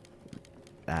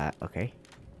 okay.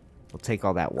 We'll take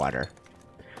all that water.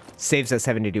 Saves us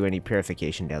having to do any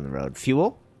purification down the road.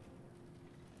 Fuel?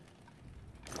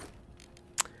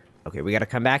 Okay, we gotta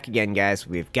come back again, guys.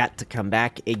 We've got to come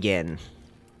back again.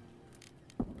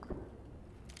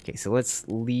 Okay, so let's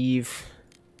leave.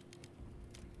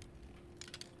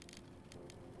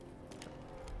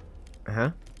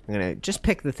 I'm gonna just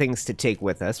pick the things to take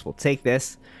with us. We'll take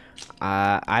this.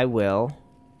 I will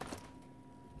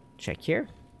check here.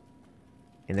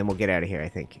 And then we'll get out of here, I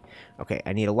think. Okay,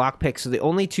 I need a lockpick. So the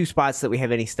only two spots that we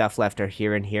have any stuff left are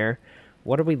here and here.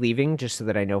 What are we leaving, just so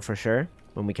that I know for sure?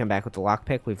 When we come back with the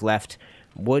lockpick, we've left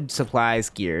wood, supplies,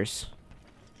 gears.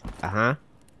 And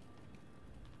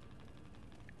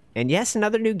yes,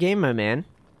 another new game, my man.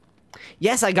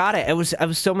 Yes, I got it. I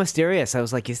was so mysterious. I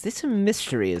was like, is this a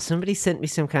mystery? Has somebody sent me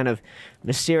some kind of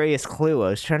mysterious clue? I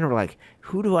was trying to, like,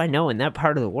 who do I know in that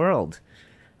part of the world?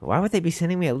 Why would they be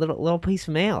sending me a little piece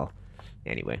of mail?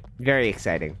 Anyway, very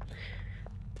exciting.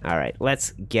 All right,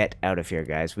 let's get out of here,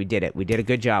 guys. We did it. We did a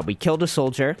good job. We killed a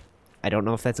soldier. I don't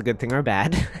know if that's a good thing or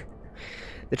bad.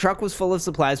 The truck was full of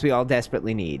supplies we all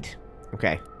desperately need.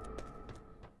 Okay.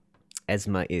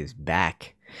 Esma is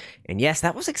back. And yes,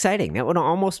 that was exciting. That would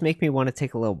almost make me want to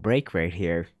take a little break right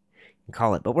here and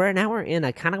call it. But we're an hour in.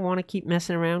 I kind of want to keep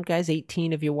messing around, guys.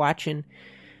 18 if you're watching.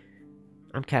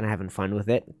 I'm kind of having fun with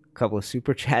it. A couple of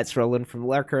super chats rolling from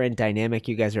Lurker and Dynamic.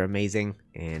 You guys are amazing.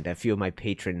 And a few of my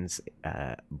patrons,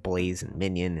 Blaze and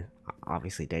Minion,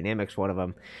 obviously Dynamic's one of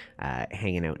them,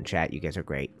 hanging out in chat. You guys are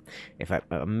great. If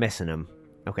I'm missing them.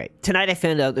 Okay, tonight I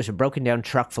found out there's a broken down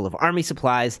truck full of army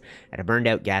supplies at a burned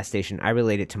out gas station. I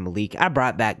relayed it to Malik. I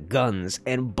brought back guns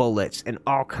and bullets and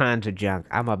all kinds of junk.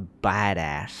 I'm a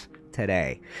badass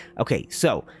today. Okay,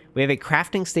 so we have a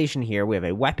crafting station here. We have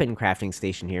a weapon crafting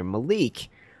station here. Malik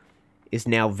is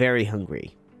now very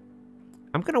hungry.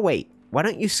 I'm gonna wait. Why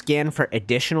don't you scan for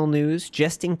additional news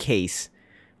just in case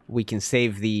we can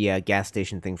save the gas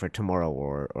station thing for tomorrow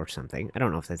or something. I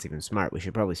don't know if that's even smart. We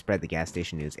should probably spread the gas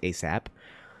station news ASAP.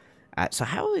 So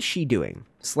how is she doing?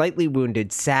 Slightly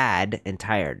wounded, sad, and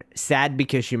tired. Sad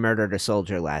because she murdered a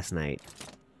soldier last night.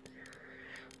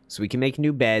 So we can make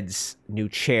new beds, new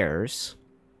chairs.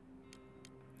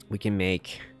 We can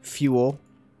make fuel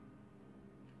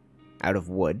out of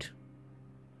wood.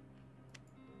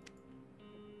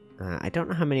 I don't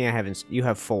know how many I have. You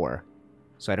have 4.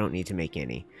 So I don't need to make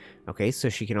any. Okay, so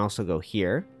she can also go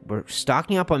here. We're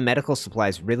stocking up on medical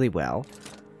supplies really well.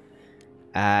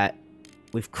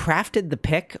 We've crafted the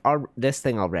pick, this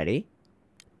thing already.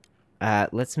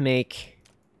 Let's make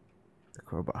a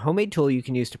crowbar. Homemade tool you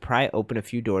can use to pry open a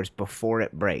few doors before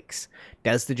it breaks.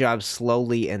 Does the job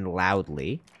slowly and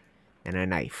loudly. And a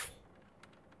knife.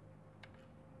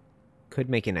 Could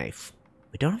make a knife.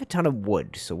 We don't have a ton of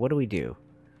wood, so what do we do?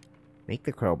 Make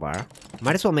the crowbar.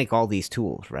 Might as well make all these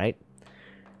tools, right?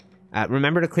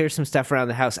 Remember to clear some stuff around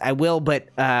the house. I will, but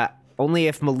only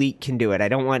if Malik can do it. I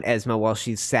don't want Esma, while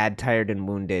she's sad, tired, and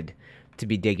wounded, to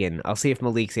be digging. I'll see if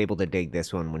Malik's able to dig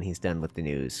this one when he's done with the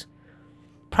news.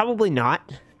 Probably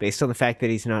not, based on the fact that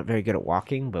he's not very good at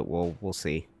walking, but we'll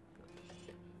see.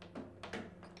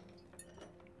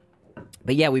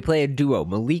 But yeah, we play a duo.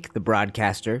 Malik, the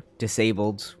broadcaster,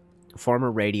 disabled,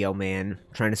 former radio man,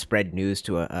 trying to spread news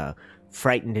to a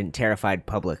frightened and terrified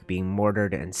public being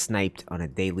mortared and sniped on a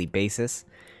daily basis.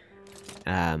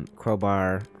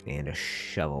 Crowbar and a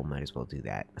shovel. Might as well do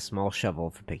that. A small shovel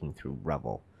for picking through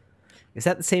rubble. Is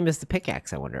that the same as the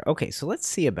pickaxe, I wonder? Okay, so let's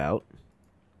see about...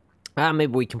 maybe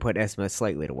we can put Esma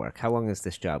slightly to work. How long is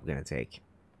this job going to take?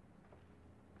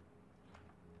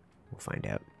 We'll find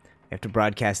out. We have to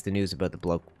broadcast the news about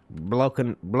the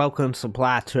broken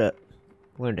supply truck.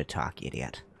 Learn to talk,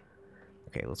 idiot.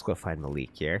 Okay, let's go find Malik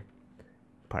here.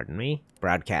 Pardon me.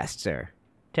 Broadcast, sir.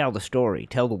 Tell the story.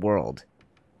 Tell the world.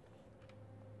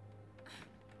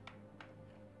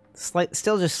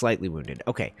 Still just slightly wounded.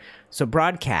 Okay, so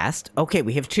broadcast. Okay,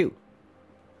 we have 2.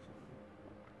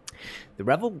 The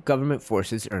rebel government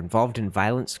forces are involved in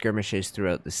violent skirmishes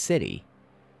throughout the city.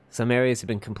 Some areas have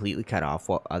been completely cut off,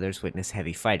 while others witness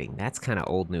heavy fighting. That's kind of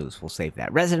old news. We'll save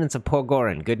that. Residents of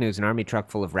Pogoran. Good news, an army truck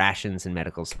full of rations and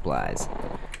medical supplies.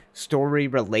 Story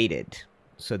related.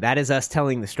 So that is us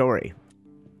telling the story.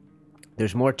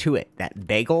 There's more to it. That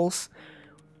bagels,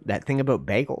 that thing about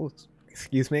bagels,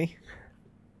 excuse me.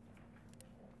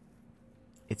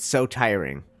 It's so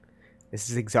tiring. This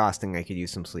is exhausting. I could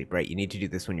use some sleep, right? You need to do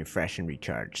this when you're fresh and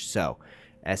recharged. So,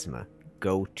 Esma,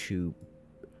 go to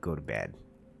bed.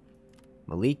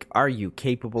 Malik, are you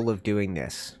capable of doing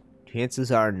this?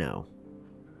 Chances are no.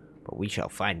 But we shall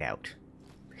find out.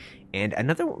 And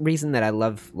another reason that I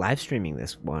love live streaming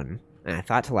this one, and I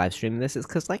thought to live stream this, is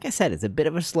because, like I said, it's a bit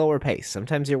of a slower pace.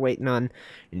 Sometimes you're waiting on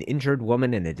an injured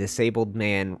woman and a disabled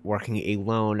man working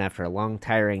alone after a long,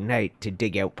 tiring night to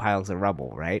dig out piles of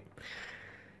rubble, right?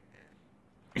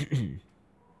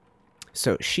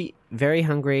 So she, very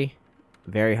hungry,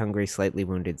 slightly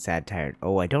wounded, sad, tired.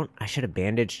 Oh, I should have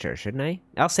bandaged her, shouldn't I?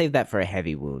 I'll save that for a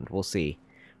heavy wound. We'll see.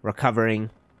 Recovering.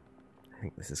 I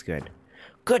think this is good.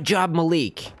 Good job,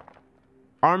 Malik.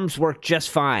 Arms work just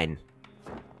fine.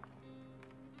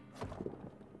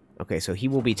 Okay, so he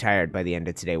will be tired by the end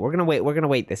of today. We're gonna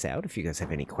wait this out. If you guys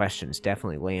have any questions,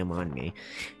 definitely lay them on me,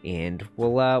 and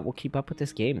we'll keep up with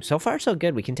this game. So far, so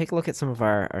good. We can take a look at some of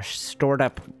our stored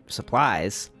up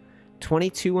supplies.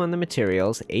 22 on the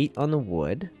materials, 8 on the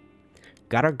wood.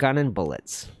 Got our gun and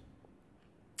bullets.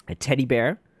 A teddy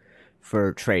bear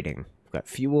for trading. We've got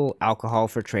fuel, alcohol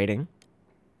for trading.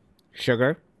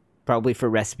 Sugar, probably for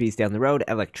recipes down the road.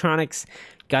 Electronics,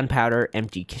 gunpowder,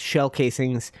 empty shell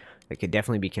casings. That could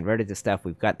definitely be converted to stuff.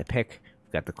 We've got the pick,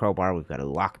 we've got the crowbar, we've got a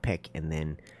lock pick, and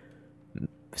then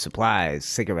supplies,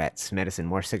 cigarettes, medicine,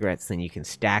 more cigarettes than you can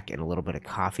stack, and a little bit of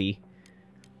coffee.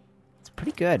 It's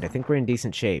pretty good. I think we're in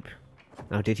decent shape.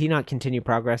 Oh, did he not continue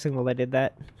progressing while I did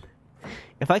that?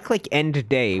 If I click end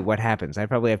day, what happens? I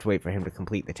probably have to wait for him to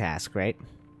complete the task, right?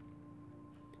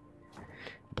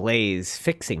 Blaze,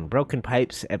 fixing broken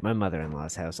pipes at my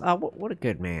mother-in-law's house. Oh, what a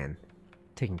good man.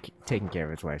 Taking care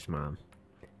of his wife's mom.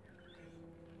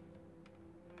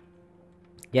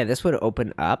 Yeah, this would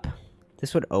open up.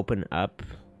 This would open up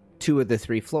 2 of the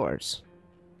 3 floors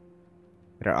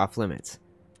that are off limits.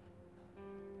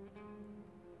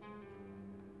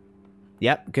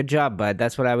 Yep, good job, bud.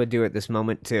 That's what I would do at this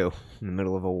moment, too. In the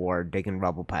middle of a war, digging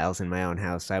rubble piles in my own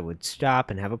house, I would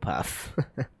stop and have a puff.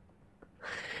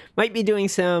 Might be doing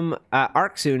some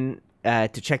Ark soon to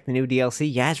check the new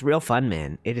DLC. Yeah, it's real fun,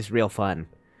 man. It is real fun.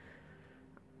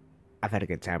 I've had a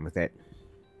good time with it.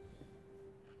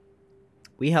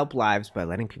 We help lives by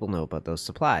letting people know about those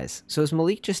supplies. So is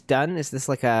Malik just done? Is this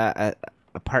like a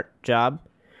part job?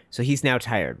 So he's now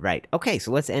tired, right. Okay,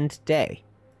 so let's end today.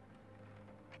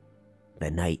 The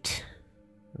night.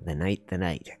 The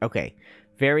night. Okay.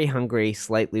 Very hungry,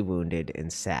 slightly wounded,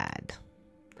 and sad.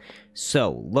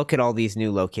 So, look at all these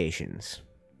new locations.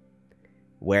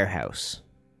 Warehouse.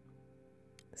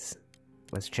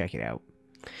 Let's check it out.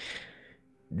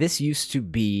 This used to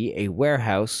be a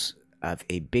warehouse of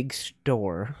a big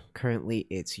store. Currently,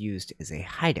 it's used as a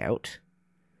hideout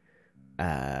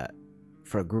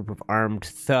for a group of armed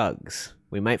thugs.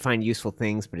 We might find useful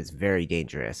things, but it's very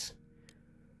dangerous.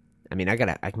 I mean, I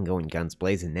can go in guns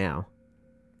blazing now.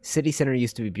 City center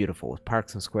used to be beautiful, with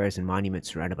parks and squares and monuments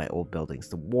surrounded by old buildings.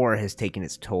 The war has taken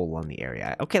its toll on the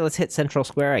area. Okay, let's hit Central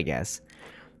Square, I guess.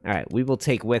 Alright, we will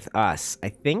take with us, I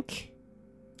think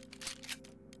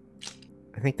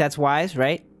that's wise,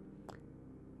 right?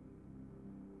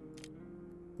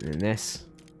 And this.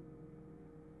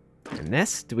 And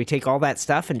this. Do we take all that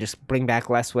stuff and just bring back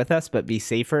less with us, but be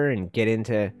safer and get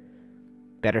into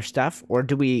better stuff? Or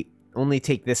do we only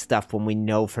take this stuff when we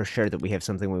know for sure that we have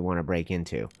something we want to break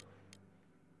into?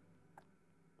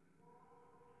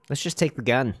 Let's just take the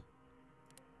gun.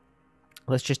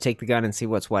 Let's just take the gun and see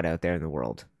what's what out there in the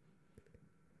world.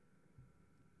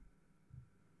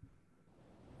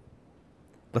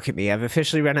 Look at me, I've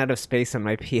officially run out of space on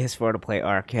my PS4 to play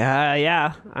Ark.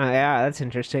 Yeah, that's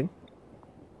interesting.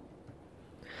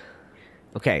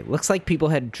 Okay, looks like people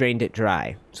had drained it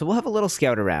dry. So we'll have a little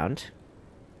scout around.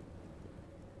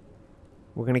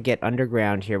 We're gonna get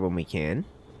underground here when we can.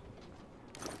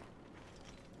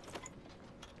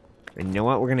 And you know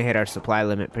what? We're gonna hit our supply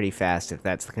limit pretty fast if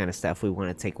that's the kind of stuff we want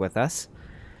to take with us.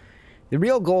 The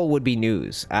real goal would be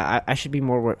news. I should be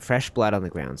more fresh blood on the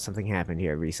ground. Something happened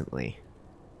here recently.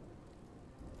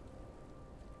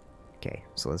 Okay,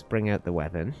 so let's bring out the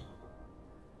weapon.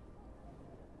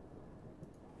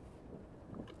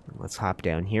 Let's hop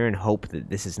down here and hope that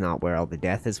this is not where all the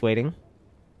death is waiting.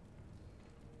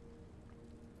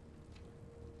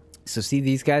 So see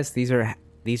these guys? These are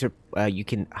you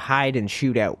can hide and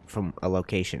shoot out from a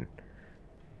location.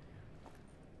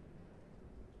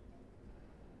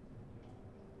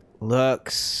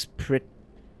 Looks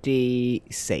pretty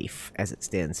safe as it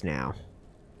stands now.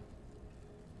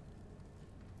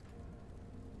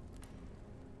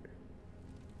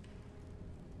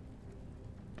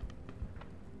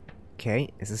 Okay,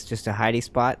 is this just a hidey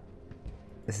spot?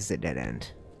 This is a dead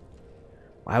end.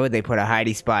 Why would they put a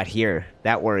hidey spot here?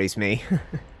 That worries me.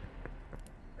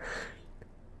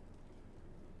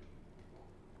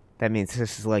 That means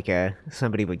this is like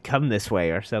somebody would come this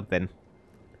way or something.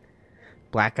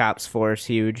 Black Ops 4 is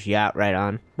huge. Yeah, right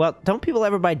on. Well, don't people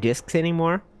ever buy discs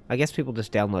anymore? I guess people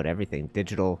just download everything.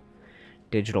 Digital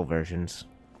versions.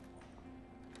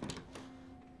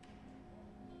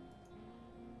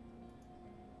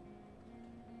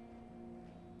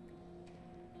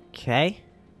 Okay.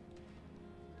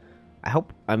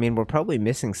 I mean, we're probably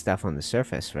missing stuff on the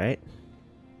surface, right?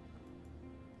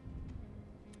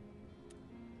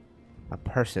 A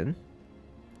person.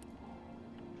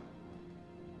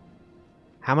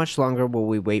 How much longer will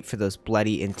we wait for those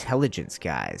bloody intelligence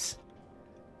guys?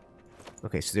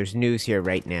 Okay, so there's news here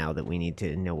right now that we need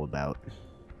to know about.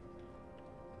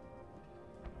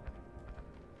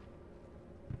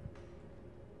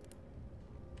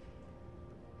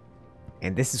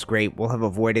 And this is great. We'll have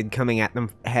avoided coming at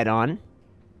them head on,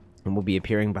 and we'll be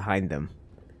appearing behind them.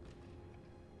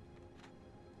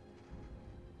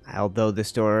 Although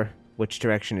this door... Which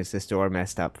direction is this door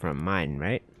messed up from? Mine,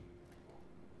 right?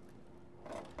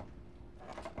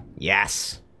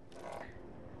 Yes!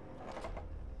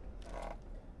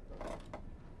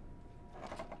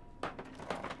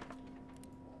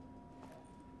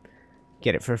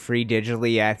 Get it for free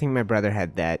digitally? Yeah, I think my brother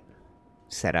had that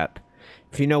set up.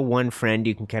 If you know one friend,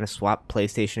 you can kind of swap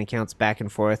PlayStation accounts back and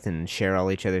forth and share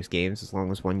all each other's games as long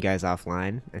as one guy's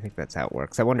offline. I think that's how it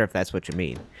works. I wonder if that's what you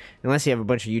mean. Unless you have a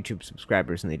bunch of YouTube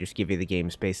subscribers and they just give you the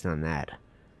games based on that.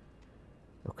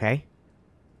 Okay.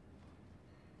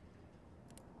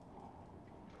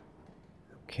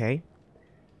 Okay.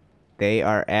 They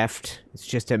are effed. It's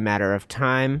just a matter of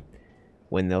time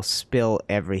when they'll spill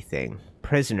everything.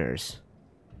 Prisoners.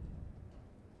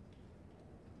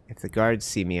 If the guards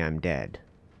see me, I'm dead.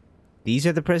 These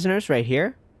are the prisoners right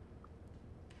here?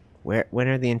 When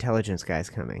are the intelligence guys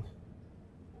coming?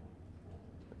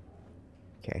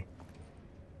 Okay.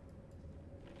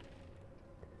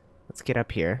 Let's get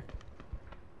up here.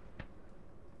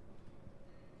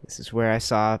 This is where I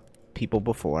saw people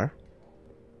before.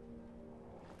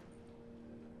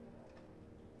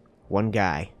 One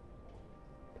guy.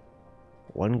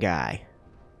 One guy.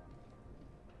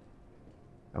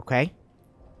 Okay.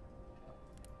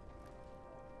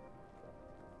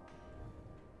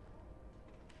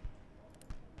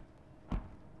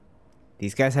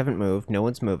 These guys haven't moved. No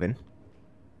one's moving.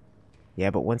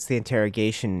 Yeah, but once the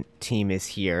interrogation team is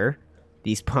here,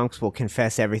 these punks will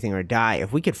confess everything or die.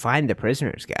 If we could find the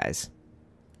prisoners, guys.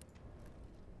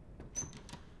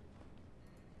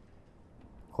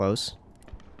 Close.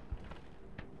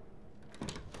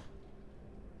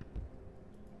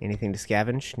 Anything to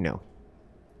scavenge? No.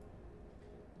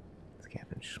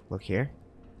 Scavenge. Look here.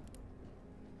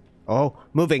 Oh,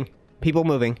 moving. People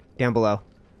moving down below.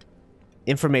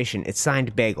 Information. It's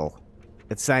signed Bagel.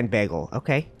 It's signed Bagel.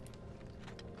 Okay.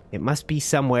 It must be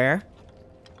somewhere.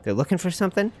 They're looking for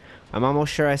something. I'm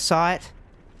almost sure I saw it.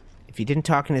 If he didn't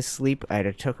talk in his sleep, I'd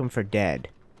have took him for dead.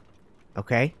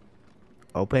 Okay.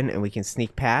 Open, and we can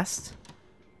sneak past.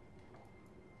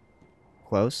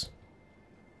 Close.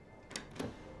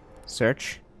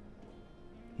 Search.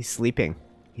 He's sleeping.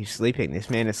 He's sleeping. This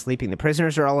man is sleeping. The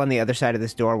prisoners are all on the other side of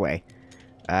this doorway.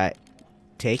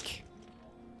 Take...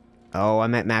 Oh,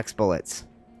 I'm at max bullets.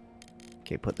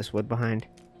 Okay, put this wood behind.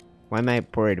 Why am I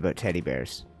worried about teddy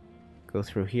bears? Go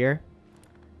through here.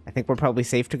 I think we're probably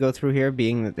safe to go through here,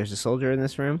 being that there's a soldier in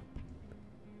this room.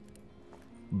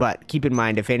 But keep in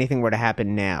mind, if anything were to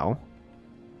happen now,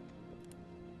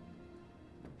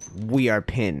 we are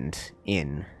pinned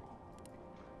in.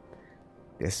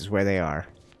 This is where they are.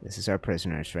 This is our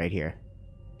prisoners right here.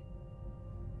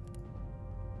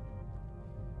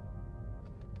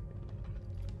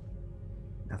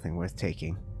 Nothing worth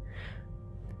taking.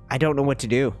 I don't know what to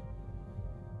do.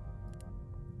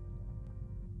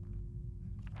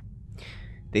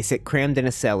 They sit crammed in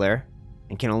a cellar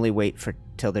and can only wait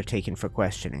till they're taken for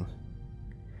questioning.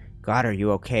 God, are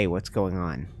you okay? What's going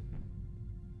on?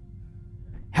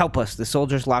 Help us. The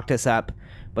soldiers locked us up,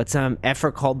 but some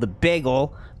effer called the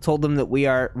Bagel told them that we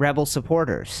are rebel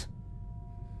supporters.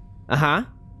 Uh-huh.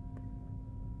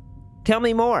 Tell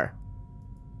me more.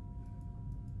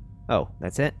 Oh,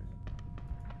 that's it?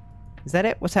 Is that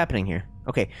it? What's happening here?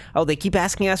 Okay. Oh, they keep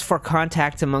asking us for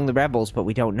contact among the rebels, but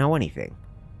we don't know anything.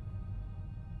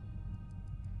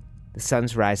 The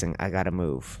sun's rising. I gotta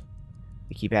move.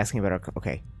 They keep asking about our...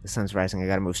 Okay. The sun's rising. I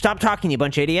gotta move. Stop talking, you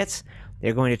bunch of idiots!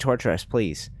 They're going to torture us,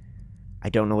 please. I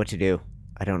don't know what to do.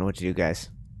 I don't know what to do, guys.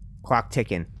 Clock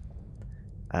ticking.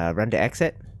 Run to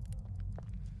exit?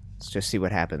 Let's just see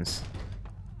what happens.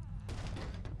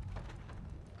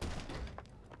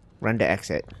 Run to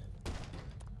exit.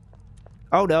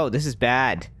 Oh no, this is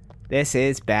bad. This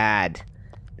is bad.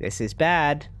 This is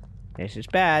bad. This is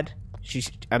bad.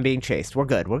 I'm being chased. We're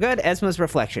good. We're good. Esma's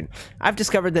reflection. I've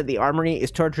discovered that the armory is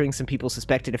torturing some people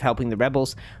suspected of helping the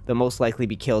rebels. They'll most likely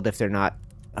be killed if they're not.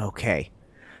 Okay.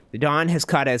 The Dawn has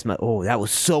caught Esma. Oh, that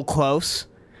was so close.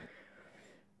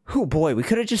 Oh boy, we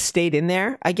could have just stayed in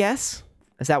there, I guess.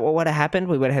 Is that what would have happened?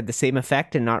 We would have had the same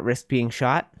effect and not risked being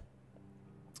shot?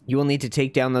 You will need to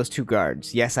take down those 2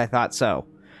 guards. Yes, I thought so.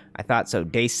 I thought so.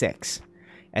 Day 6.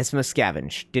 Esma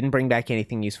scavenge. Didn't bring back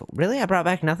anything useful. Really? I brought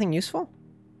back nothing useful?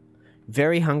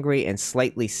 Very hungry and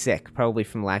slightly sick, probably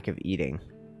from lack of eating.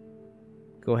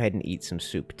 Go ahead and eat some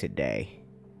soup today.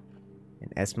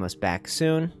 And Esma's back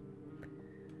soon.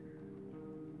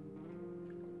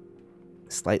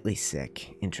 Slightly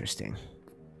sick. Interesting.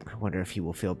 I wonder if he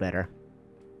will feel better.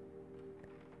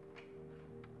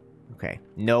 Okay.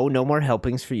 No more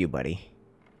helpings for you, buddy.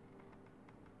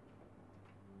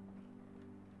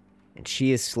 And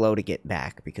she is slow to get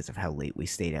back because of how late we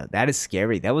stayed out. That is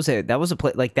scary. That was a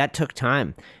play, like, that took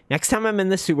time. Next time I'm in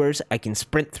the sewers, I can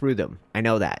sprint through them. I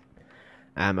know that.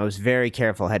 I was very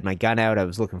careful. I had my gun out. I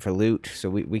was looking for loot, so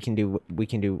we can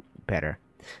do better.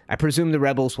 I presume the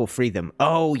rebels will free them.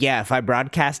 Oh, yeah, if I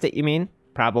broadcast it, you mean?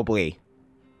 Probably.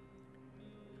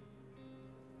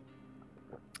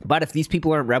 But if these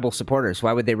people aren't rebel supporters,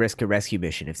 why would they risk a rescue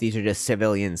mission if these are just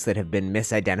civilians that have been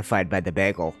misidentified by the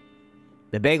bagel?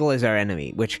 The bagel is our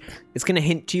enemy, which is going to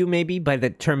hint to you maybe by the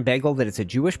term bagel that it's a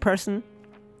Jewish person,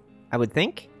 I would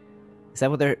think. Is that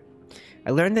what they're...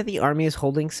 I learned that the army is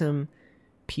holding some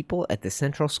people at the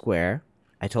central square.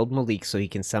 I told Malik so he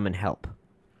can summon help.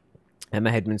 Emma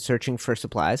had been searching for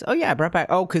supplies. Oh, yeah, I brought back...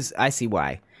 Oh, because I see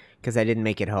why. Because I didn't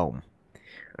make it home.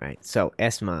 All right, so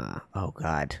Esma... Oh,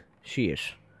 God. She is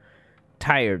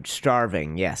tired,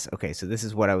 starving. Yes, okay, so this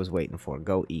is what I was waiting for.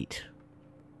 Go eat.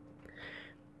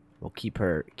 We'll keep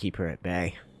her at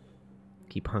bay.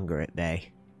 Keep hunger at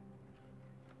bay.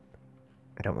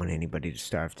 I don't want anybody to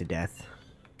starve to death.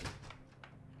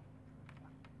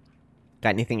 Got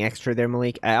anything extra there,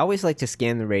 Malik? I always like to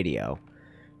scan the radio,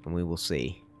 and we will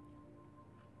see.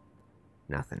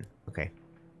 Nothing. Okay.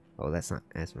 Oh, that's not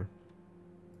Esma.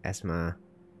 Esma.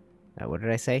 What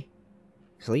did I say?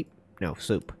 Sleep? No,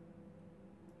 soup.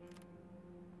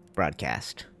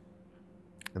 Broadcast.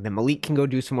 And then Malik can go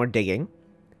do some more digging.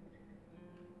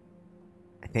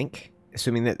 I think.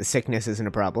 Assuming that the sickness isn't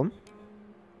a problem.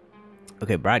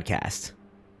 Okay, broadcast.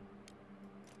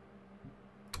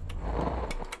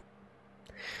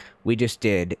 We just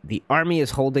did. The army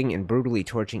is holding and brutally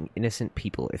torturing innocent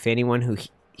people. If anyone who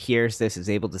hears this is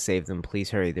able to save them, please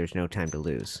hurry. There's no time to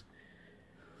lose.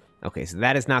 Okay, so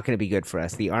that is not going to be good for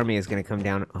us. The army is going to come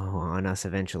down on us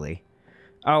eventually.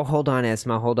 Oh, hold on,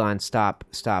 Esma. Hold on. Stop.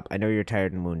 Stop. I know you're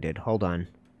tired and wounded. Hold on.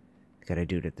 Got a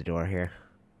dude at the door here.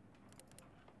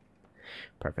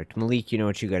 Perfect. Malik, you know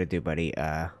what you got to do, buddy.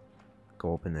 Go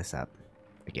open this up.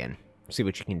 Again. See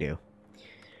what you can do.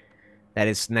 That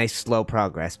is nice, slow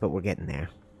progress, but we're getting there.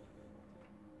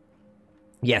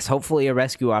 Yes, hopefully a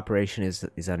rescue operation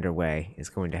is underway. Is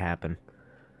going to happen.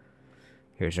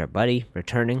 Here's our buddy,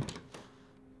 returning.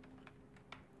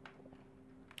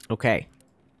 Okay.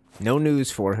 No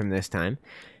news for him this time.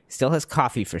 Still has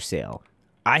coffee for sale.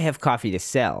 I have coffee to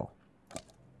sell.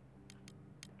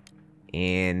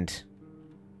 And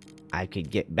I could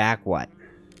get back what?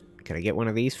 Could I get one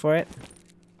of these for it?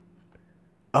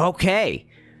 Okay.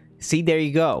 See, there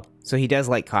you go. So he does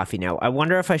like coffee now. I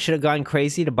wonder if I should have gone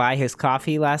crazy to buy his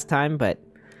coffee last time, but...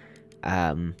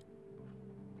 gun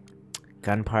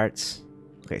parts.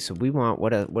 Okay, so we want...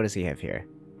 What does he have here?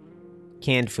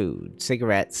 Canned food.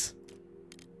 Cigarettes.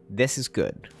 This is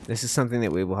good. This is something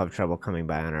that we will have trouble coming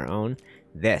by on our own.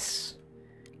 This.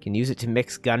 Can use it to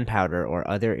mix gunpowder or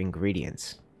other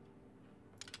ingredients.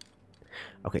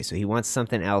 Okay, so he wants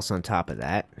something else on top of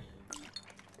that.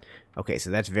 Okay, so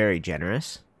that's very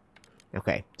generous.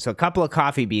 Okay, so a couple of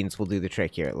coffee beans will do the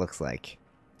trick here, it looks like.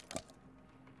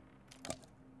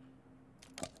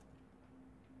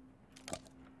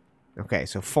 Okay,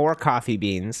 so 4 coffee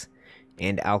beans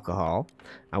and alcohol.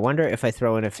 I wonder if I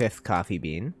throw in a 5th coffee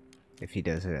bean, if he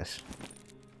does this.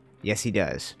 Yes, he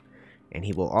does. And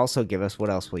he will also give us... What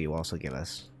else will you also give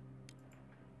us?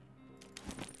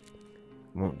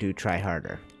 Won't do, try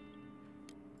harder.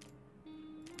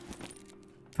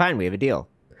 Fine, we have a deal.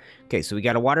 Okay, so we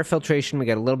got a water filtration, we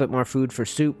got a little bit more food for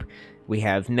soup, we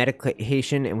have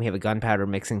medication, and we have a gunpowder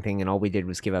mixing thing, and all we did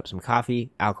was give up some coffee,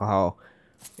 alcohol,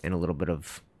 and a little bit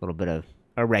of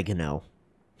oregano.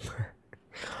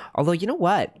 Although, you know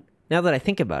what? Now that I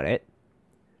think about it,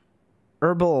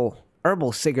 herbal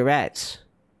cigarettes.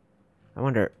 I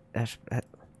wonder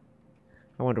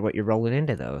what you're rolling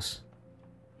into those.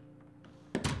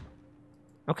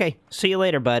 Okay, see you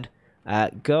later, bud.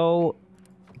 Go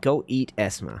eat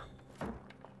Esma.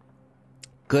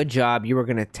 Good job. You were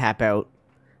going to tap out.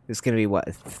 This is going to be, what,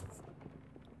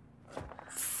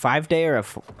 5-day or a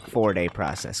 4-day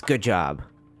process? Good job.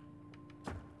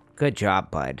 Good job,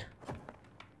 bud.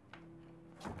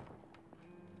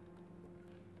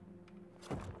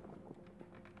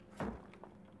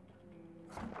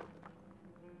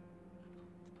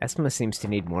 Esma seems to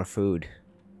need more food.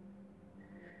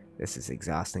 This is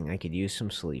exhausting. I could use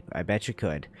some sleep. I bet you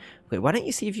could. Wait, why don't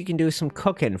you see if you can do some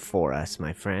cooking for us,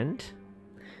 my friend?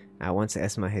 Once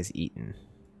Esma has eaten.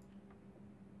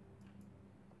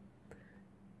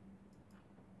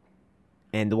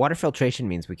 And the water filtration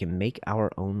means we can make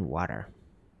our own water.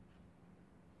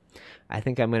 I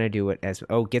think I'm going to do it as...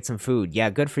 Oh, get some food. Yeah,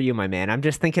 good for you, my man. I'm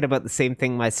just thinking about the same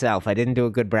thing myself. I didn't do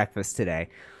a good breakfast today.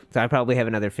 So I probably have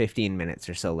another 15 minutes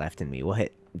or so left in me. We'll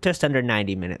hit just under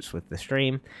 90 minutes with the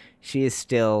stream. She is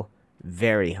still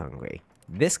very hungry.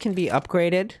 This can be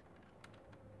upgraded.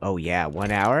 Oh, yeah,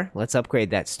 1 hour. Let's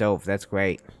upgrade that stove. That's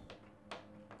great.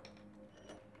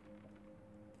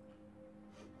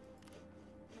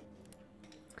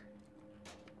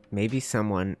 Maybe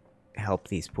someone... help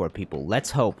these poor people.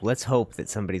 Let's hope that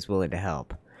somebody's willing to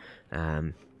help.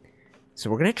 So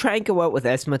we're gonna try and go out with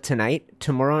Esma tonight.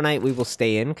 Tomorrow night we will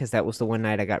stay in, because that was the one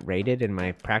night I got raided in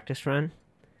my practice run.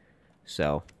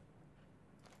 So.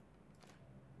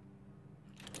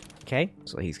 Okay,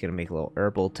 so he's gonna make a little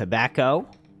herbal tobacco.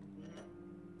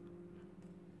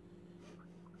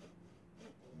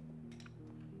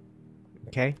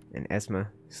 Okay, and Esma,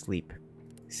 sleep.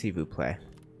 S'il vous plaît.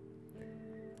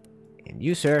 And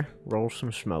you, sir, roll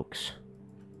some smokes.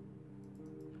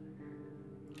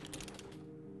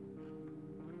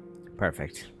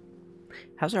 Perfect.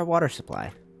 How's our water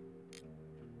supply?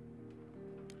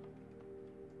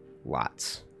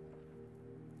 Lots.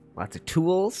 Lots of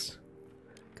tools.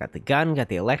 Got the gun, got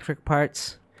the electric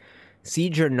parts.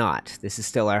 Siege or not, this is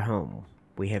still our home.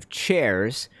 We have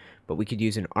chairs, but we could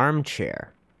use an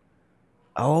armchair.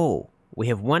 Oh, we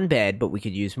have one bed, but we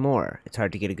could use more. It's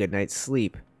hard to get a good night's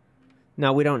sleep.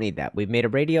 No, we don't need that. We've made a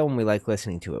radio and we like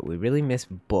listening to it. We really miss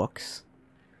books.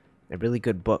 A really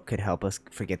good book could help us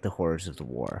forget the horrors of the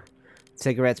war.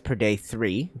 Cigarettes per day,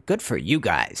 3. Good for you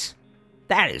guys.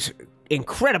 That is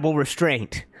incredible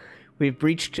restraint. We have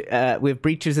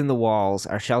breaches in the walls.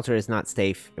 Our shelter is not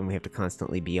safe, and we have to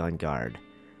constantly be on guard.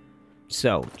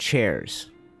 So,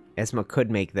 chairs. Esma could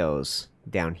make those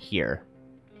down here.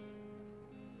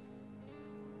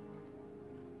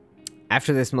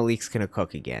 After this, Malik's gonna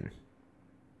cook again.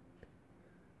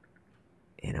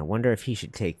 And I wonder if he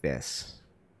should take this.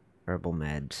 Herbal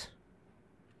meds.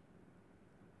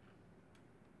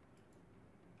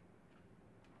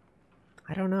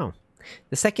 I don't know.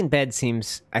 The second bed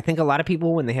seems... I think a lot of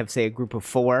people, when they have, say, a group of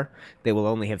 4, they will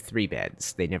only have 3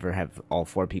 beds. They never have all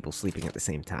 4 people sleeping at the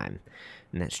same time.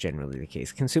 And that's generally the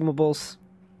case. Consumables.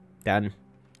 Done.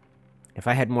 If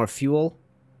I had more fuel...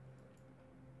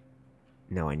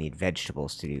 No, I need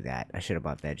vegetables to do that. I should have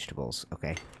bought vegetables.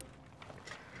 Okay.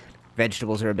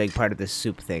 Vegetables are a big part of this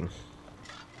soup thing.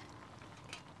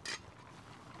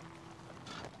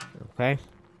 Okay.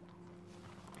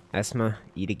 Esma,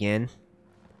 eat again.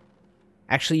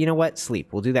 Actually, you know what?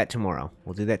 Sleep. We'll do that tomorrow.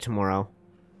 We'll do that tomorrow.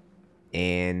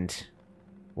 And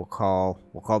we'll call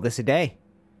this a day.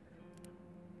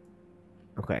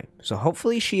 Okay. So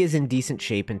hopefully she is in decent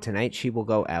shape, and tonight she will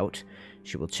go out.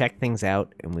 She will check things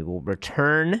out, and we will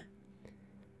return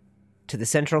to the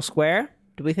central square,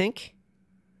 do we think?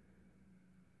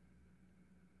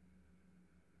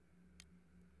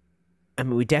 I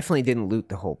mean, we definitely didn't loot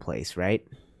the whole place, right?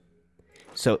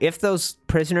 So if those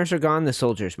prisoners are gone, the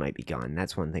soldiers might be gone.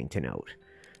 That's one thing to note.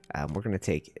 We're going to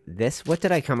take this. What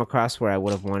did I come across where I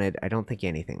would have wanted? I don't think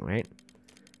anything, right?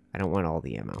 I don't want all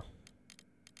the ammo.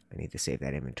 I need to save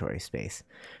that inventory space.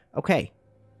 Okay.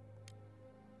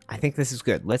 I think this is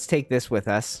good. Let's take this with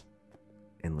us,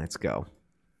 and let's go.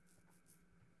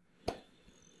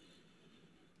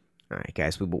 Alright,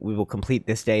 guys. We will complete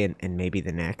this day and maybe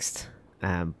the next.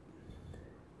 I'm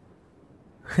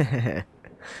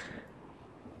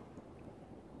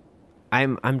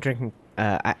drinking.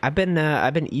 I've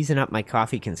been easing up my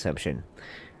coffee consumption.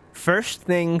 First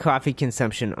thing, coffee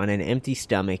consumption on an empty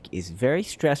stomach is very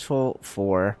stressful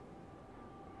for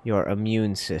your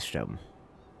immune system.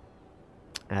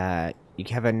 You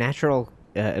have a natural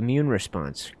immune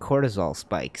response, cortisol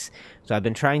spikes. So I've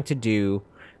been trying to do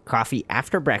coffee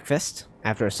after breakfast,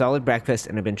 after a solid breakfast,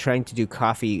 and I've been trying to do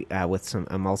coffee with some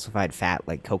emulsified fat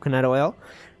like coconut oil,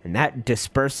 and that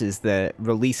disperses the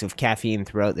release of caffeine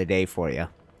throughout the day for you.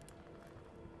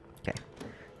 Okay,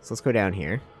 so let's go down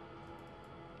here.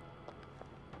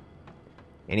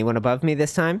 Anyone above me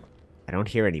this time? I don't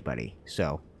hear anybody,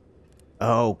 so...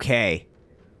 Okay.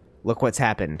 Look what's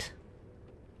happened.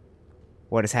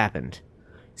 What has happened?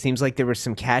 Seems like there were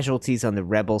some casualties on the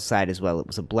rebel side as well. It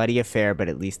was a bloody affair, but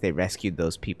at least they rescued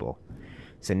those people.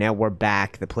 So now we're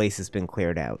back. The place has been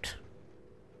cleared out.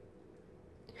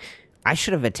 I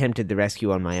should have attempted the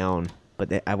rescue on my own,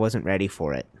 but I wasn't ready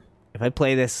for it. If I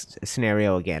play this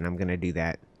scenario again, I'm gonna do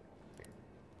that.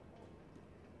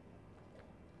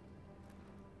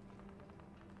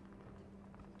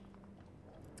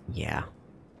 Yeah.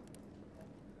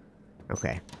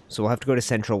 Okay. So we'll have to go to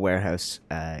Central Warehouse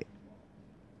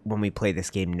when we play this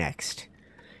game next.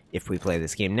 If we play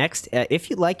this game next. If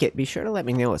you like it, be sure to let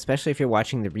me know, especially if you're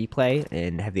watching the replay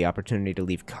and have the opportunity to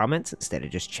leave comments instead of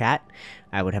just chat.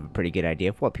 I would have a pretty good idea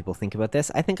of what people think about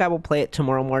this. I think I will play it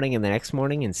tomorrow morning and the next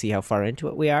morning and see how far into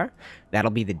it we are.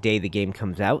 That'll be the day the game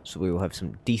comes out, so we will have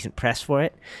some decent press for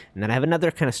it. And then I have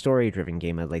another kind of story-driven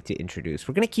game I'd like to introduce.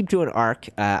 We're going to keep doing Ark.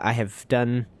 I have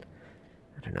done,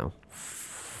 I don't know,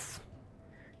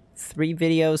 3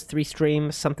 videos, 3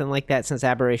 streams, something like that since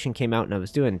Aberration came out, and I was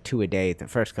doing 2 a day the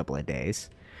first couple of days.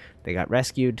 They got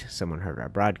rescued. Someone heard our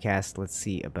broadcast. Let's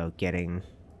see about getting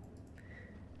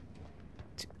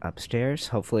upstairs.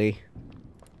 Hopefully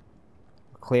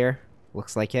clear.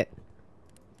 Looks like it.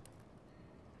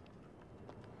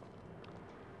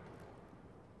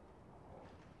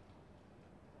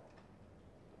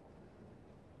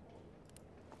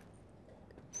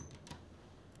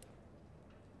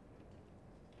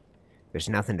 There's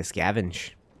nothing to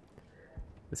scavenge.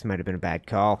 This might have been a bad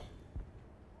call.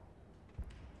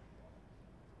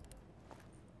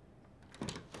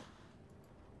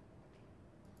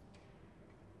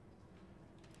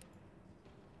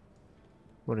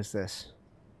 What is this?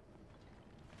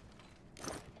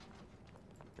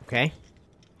 Okay.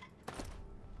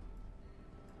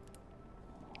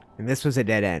 And this was a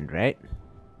dead end, right?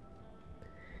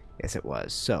 Yes, it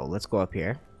was. So, let's go up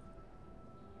here.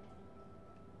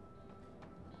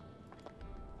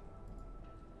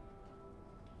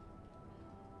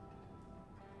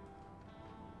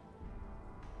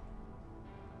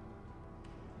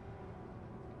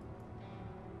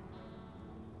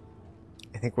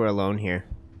 I think we're alone here.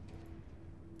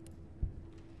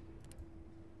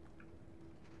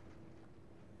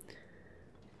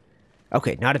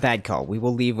 Okay, not a bad call. We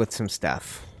will leave with some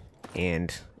stuff.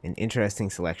 And an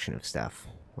interesting selection of stuff.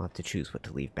 We'll have to choose what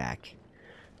to leave back.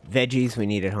 Veggies we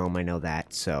need at home, I know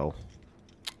that, so...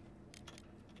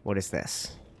 What is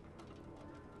this?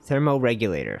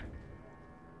 Thermoregulator.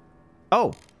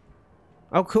 Oh!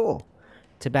 Oh, cool.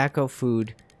 Tobacco,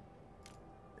 food,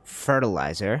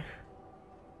 fertilizer.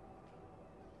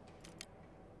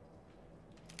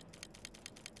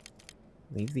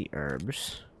 Leave the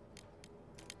herbs.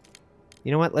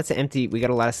 You know what? Let's empty... We got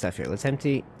a lot of stuff here. Let's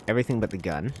empty everything but the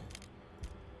gun.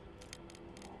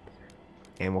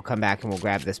 And we'll come back and we'll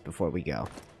grab this before we go.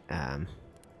 Time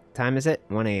is it?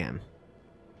 1 a.m.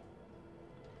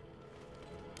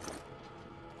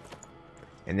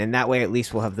 And then that way at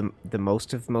least we'll have the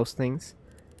most of most things.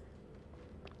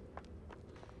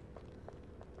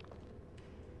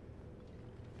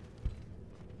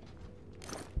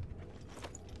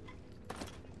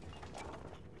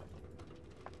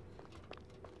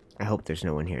 I hope there's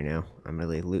no one here now. I'm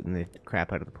really looting the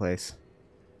crap out of the place.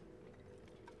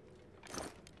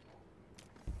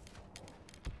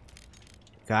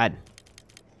 God.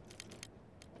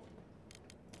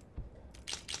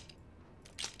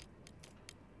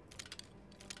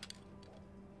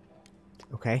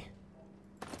 Okay.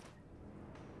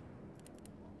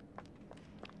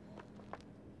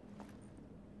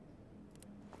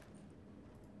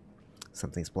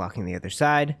 Something's blocking the other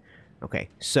side. Okay,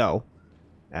 so...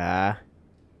 got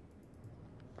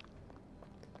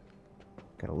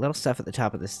a little stuff at the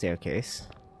top of the staircase.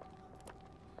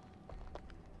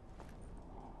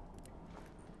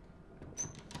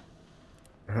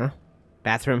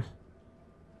 Bathroom.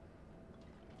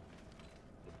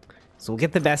 So we'll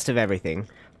get the best of everything.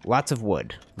 Lots of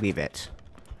wood. Leave it.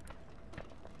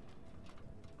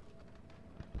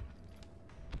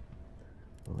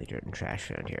 Only dirt and trash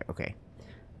around here. Okay.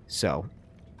 So.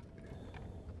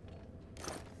 I'm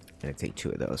gonna take 2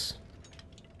 of those.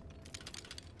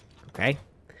 Okay.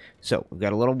 So, we've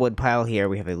got a little wood pile here.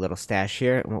 We have a little stash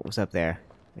here. And what was up there?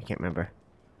 I can't remember.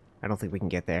 I don't think we can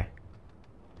get there.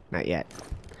 Not yet.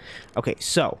 Okay,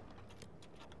 so.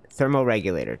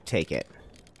 Thermoregulator. Take it.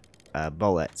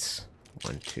 Bullets.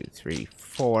 1, 2, 3,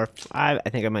 4, 5. I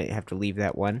think I might have to leave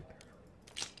that one.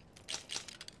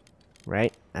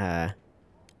 Right?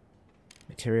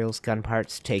 Materials, gun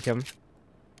parts. Take them.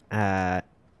 I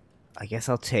guess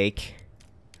I'll take...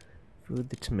 food,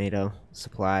 the tomato,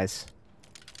 supplies.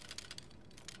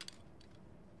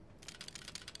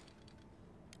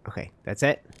 Okay, that's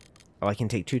it? Oh, I can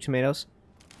take 2 tomatoes?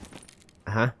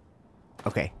 Uh-huh.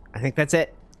 Okay, I think that's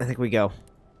it. I think we go.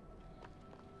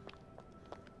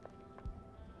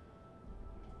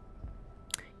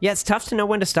 Yeah, it's tough to know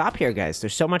when to stop here, guys.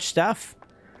 There's so much stuff.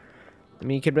 I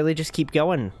mean, you could really just keep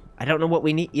going. I don't know what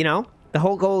we need, you know? The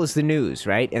whole goal is the news,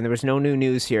 right? And there was no new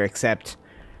news here except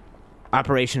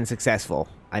Operation Successful.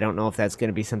 I don't know if that's going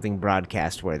to be something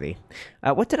broadcast-worthy.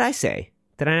 What did I say?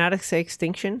 Did I not say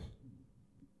extinction?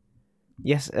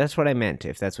 Yes, that's what I meant,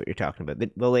 if that's what you're talking about.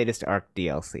 The latest Arc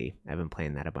DLC. I've been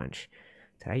playing that a bunch.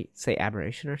 Did I say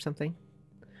aberration or something?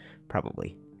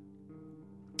 Probably.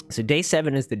 So day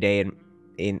 7 is the day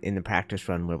in the practice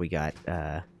run where we got...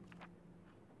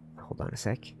 hold on a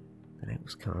sec. The night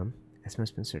was calm.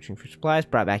 Esma's been searching for supplies,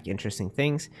 brought back interesting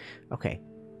things. Okay.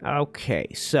 Okay,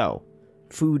 so...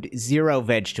 Food, 0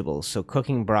 vegetables, so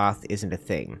cooking broth isn't a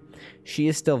thing. She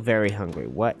is still very hungry.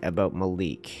 What about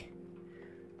Malik?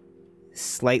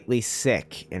 Slightly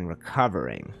sick and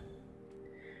recovering.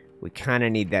 We kind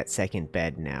of need that second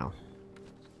bed now.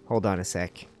 Hold on a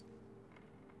sec.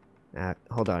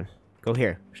 Hold on. Go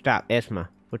here. Stop, Esma.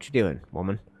 What you doing,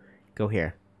 woman? Go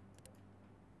here.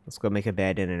 Let's go make a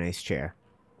bed and a nice chair.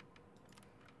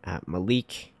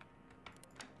 Malik...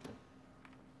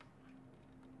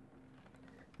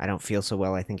 I don't feel so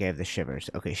well. I think I have the shivers.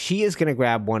 Okay, she is going to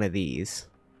grab one of these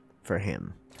for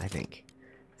him, I think.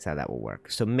 That's how that will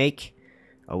work. So make...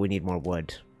 Oh, we need more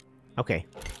wood. Okay.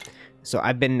 So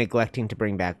I've been neglecting to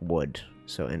bring back wood.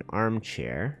 So an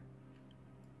armchair.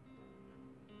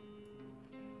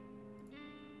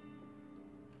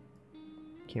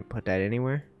 Can't put that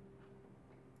anywhere.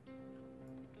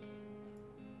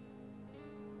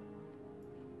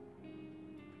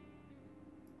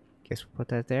 Guess we'll put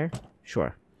that there?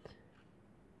 Sure.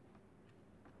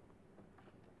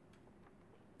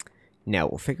 Now,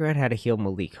 we'll figure out how to heal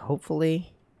Malik,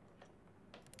 hopefully.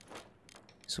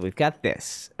 So we've got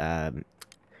this.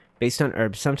 Based on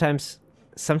herbs, sometimes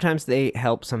they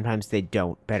help, sometimes they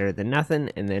don't. Better than nothing,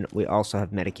 and then we also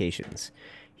have medications.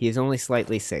 He is only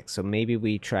slightly sick, so maybe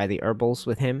we try the herbals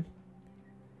with him.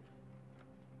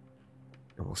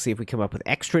 And we'll see if we come up with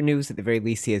extra news. At the very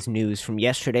least, he has news from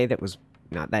yesterday that was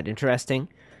not that interesting.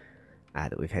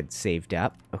 That we've had saved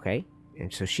up. Okay,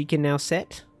 and so she can now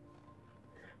sit.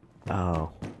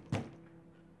 Oh.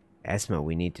 Esma,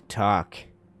 we need to talk.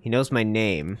 He knows my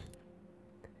name.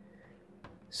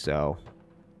 So.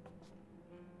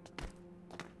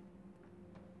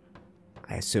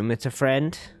 I assume it's a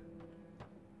friend.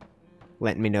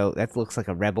 Letting me know. That looks like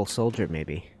a rebel soldier,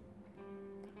 maybe.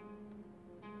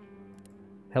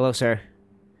 Hello, sir.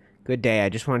 Good day. I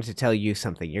just wanted to tell you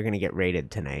something. You're gonna get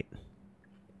raided tonight.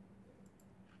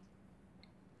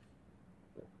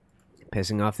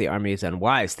 Pissing off the army is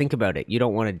unwise. Think about it. You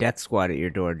don't want a death squad at your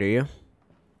door, do you?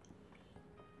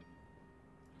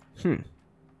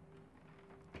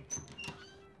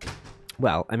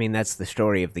 Well, I mean, that's the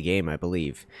story of the game, I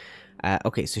believe.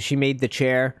 Okay, so she made the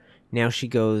chair. Now she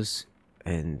goes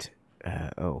and...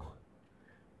 oh.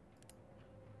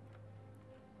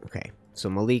 Okay, so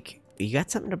Malik, you got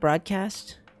something to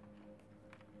broadcast?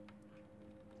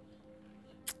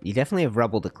 You definitely have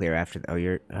rubble to clear after... Oh,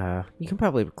 you're... you can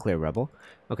probably clear rubble.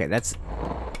 Okay, that's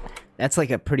like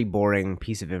a pretty boring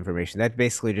piece of information. That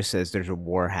basically just says there's a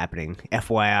war happening.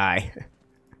 FYI.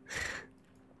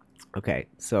 Okay,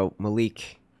 so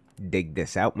Malik, dig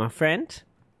this out, my friend.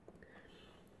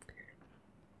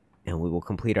 And we will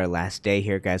complete our last day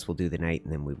here, guys. We'll do the night,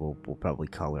 and then we'll probably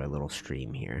call her a little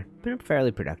stream here. Been a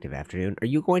fairly productive afternoon. Are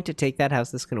you going to take that? How's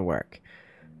this going to work?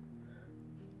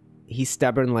 He's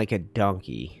stubborn like a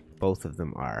donkey. Both of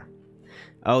them are.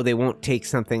 Oh, they won't take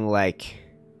something like...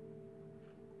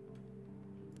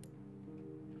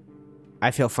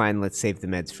 I feel fine. Let's save the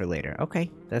meds for later. Okay,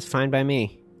 that's fine by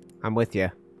me. I'm with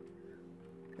you.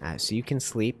 So you can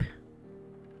sleep.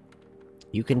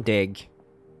 You can dig.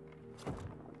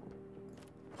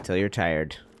 Until you're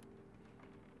tired.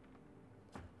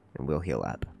 And we'll heal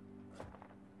up.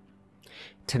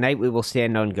 Tonight we will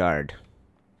stand on guard.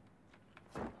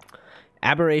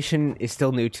 Aberration is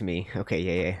still new to me. Okay,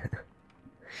 yeah.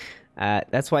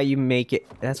 That's why you make it...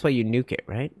 That's why you nuke it,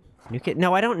 right? Nuke it?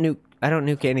 No, I don't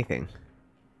nuke anything.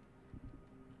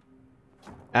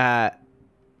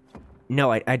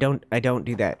 No, I don't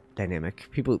do that dynamic.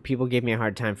 People gave me a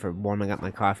hard time for warming up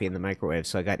my coffee in the microwave,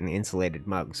 so I got an insulated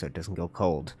mug so it doesn't go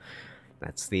cold.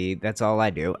 That's all I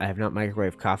do. I have not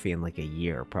microwaved coffee in like a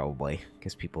year, probably,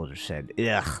 because people just said,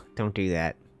 ugh, don't do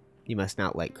that. You must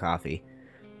not like coffee.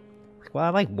 Like, well, I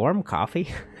like warm coffee.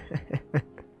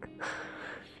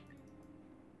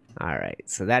 Alright,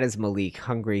 so that is Malik.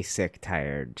 Hungry, sick,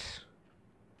 tired.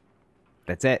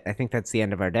 That's it. I think that's the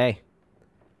end of our day.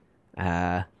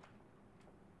 I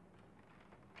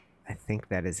think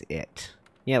that is it.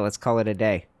 Yeah, let's call it a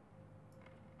day.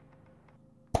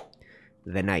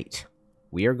 The night.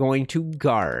 We are going to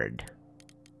guard.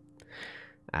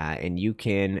 and you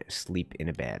can sleep in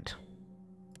a bed.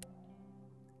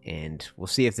 And we'll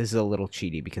see if this is a little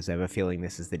cheaty, because I have a feeling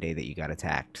this is the day that you got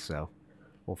attacked, so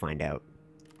we'll find out.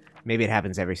 Maybe it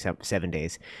happens every 7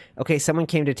 days. Okay, someone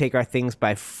came to take our things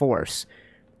by force.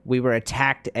 We were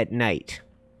attacked at night.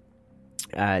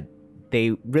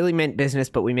 They really meant business,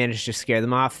 but we managed to scare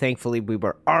them off. Thankfully, we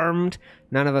were armed.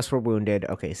 None of us were wounded.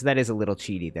 Okay, so that is a little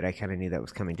cheaty that I kind of knew that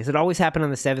was coming. Does it always happen on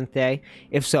the 7th day?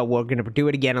 If so, we're going to do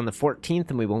it again on the 14th,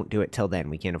 and we won't do it till then.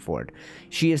 We can't afford.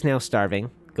 She is now starving.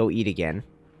 Go eat again.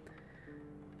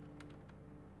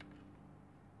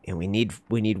 And we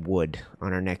need wood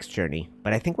on our next journey.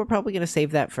 But I think we're probably going to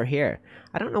save that for here.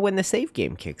 I don't know when the save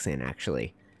game kicks in,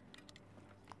 actually.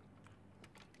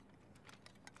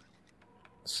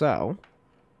 So,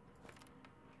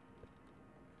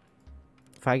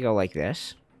 if I go like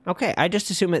this... Okay, I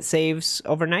just assume it saves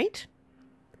overnight?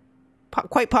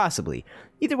 Quite possibly.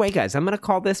 Either way, guys, I'm going to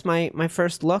call this my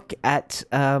first look at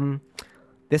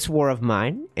this war of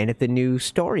mine, and at the new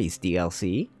Stories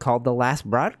DLC called The Last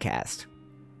Broadcast.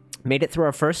 Made it through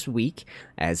our first week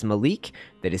as Malik,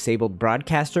 the disabled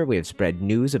broadcaster. We have spread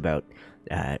news about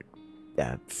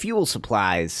fuel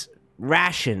supplies,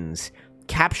 rations,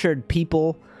 captured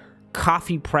people,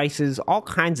 coffee prices, all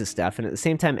kinds of stuff. And at the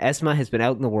same time, Esma has been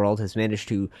out in the world, has managed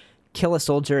to kill a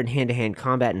soldier in hand-to-hand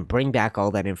combat and bring back all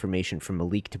that information from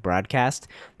Malik to broadcast.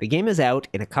 The game is out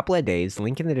in a couple of days.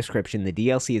 Link in the description. The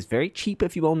DLC is very cheap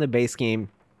if you own the base game.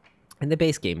 And the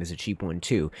base game is a cheap one,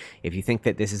 too, if you think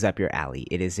that this is up your alley.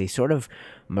 It is a sort of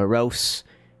morose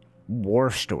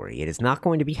war story. It is not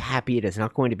going to be happy. It is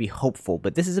not going to be hopeful.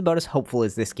 But this is about as hopeful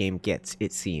as this game gets,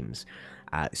 it seems.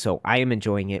 So I am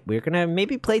enjoying it. We're going to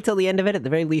maybe play till the end of it. At the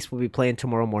very least, we'll be playing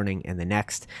tomorrow morning and the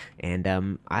next.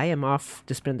 And I am off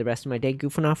to spend the rest of my day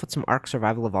goofing off with some Ark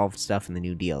Survival Evolved stuff in the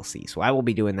new DLC. So I will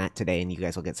be doing that today, and you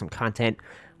guys will get some content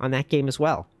on that game as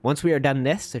well. Once we are done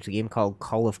this, there's a game called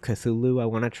Call of Cthulhu I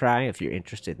want to try. If you're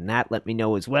interested in that, let me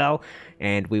know as well.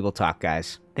 And we will talk,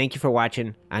 guys. Thank you for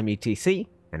watching. I'm UTC,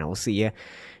 and I will see you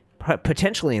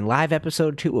potentially in live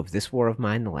episode 2 of this war of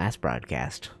mine, The Last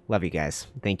Broadcast. Love you guys.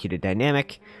 Thank you to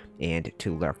Dynamic and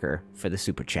to Lurker for the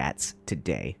super chats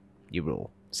today. You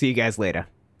rule. See you guys later.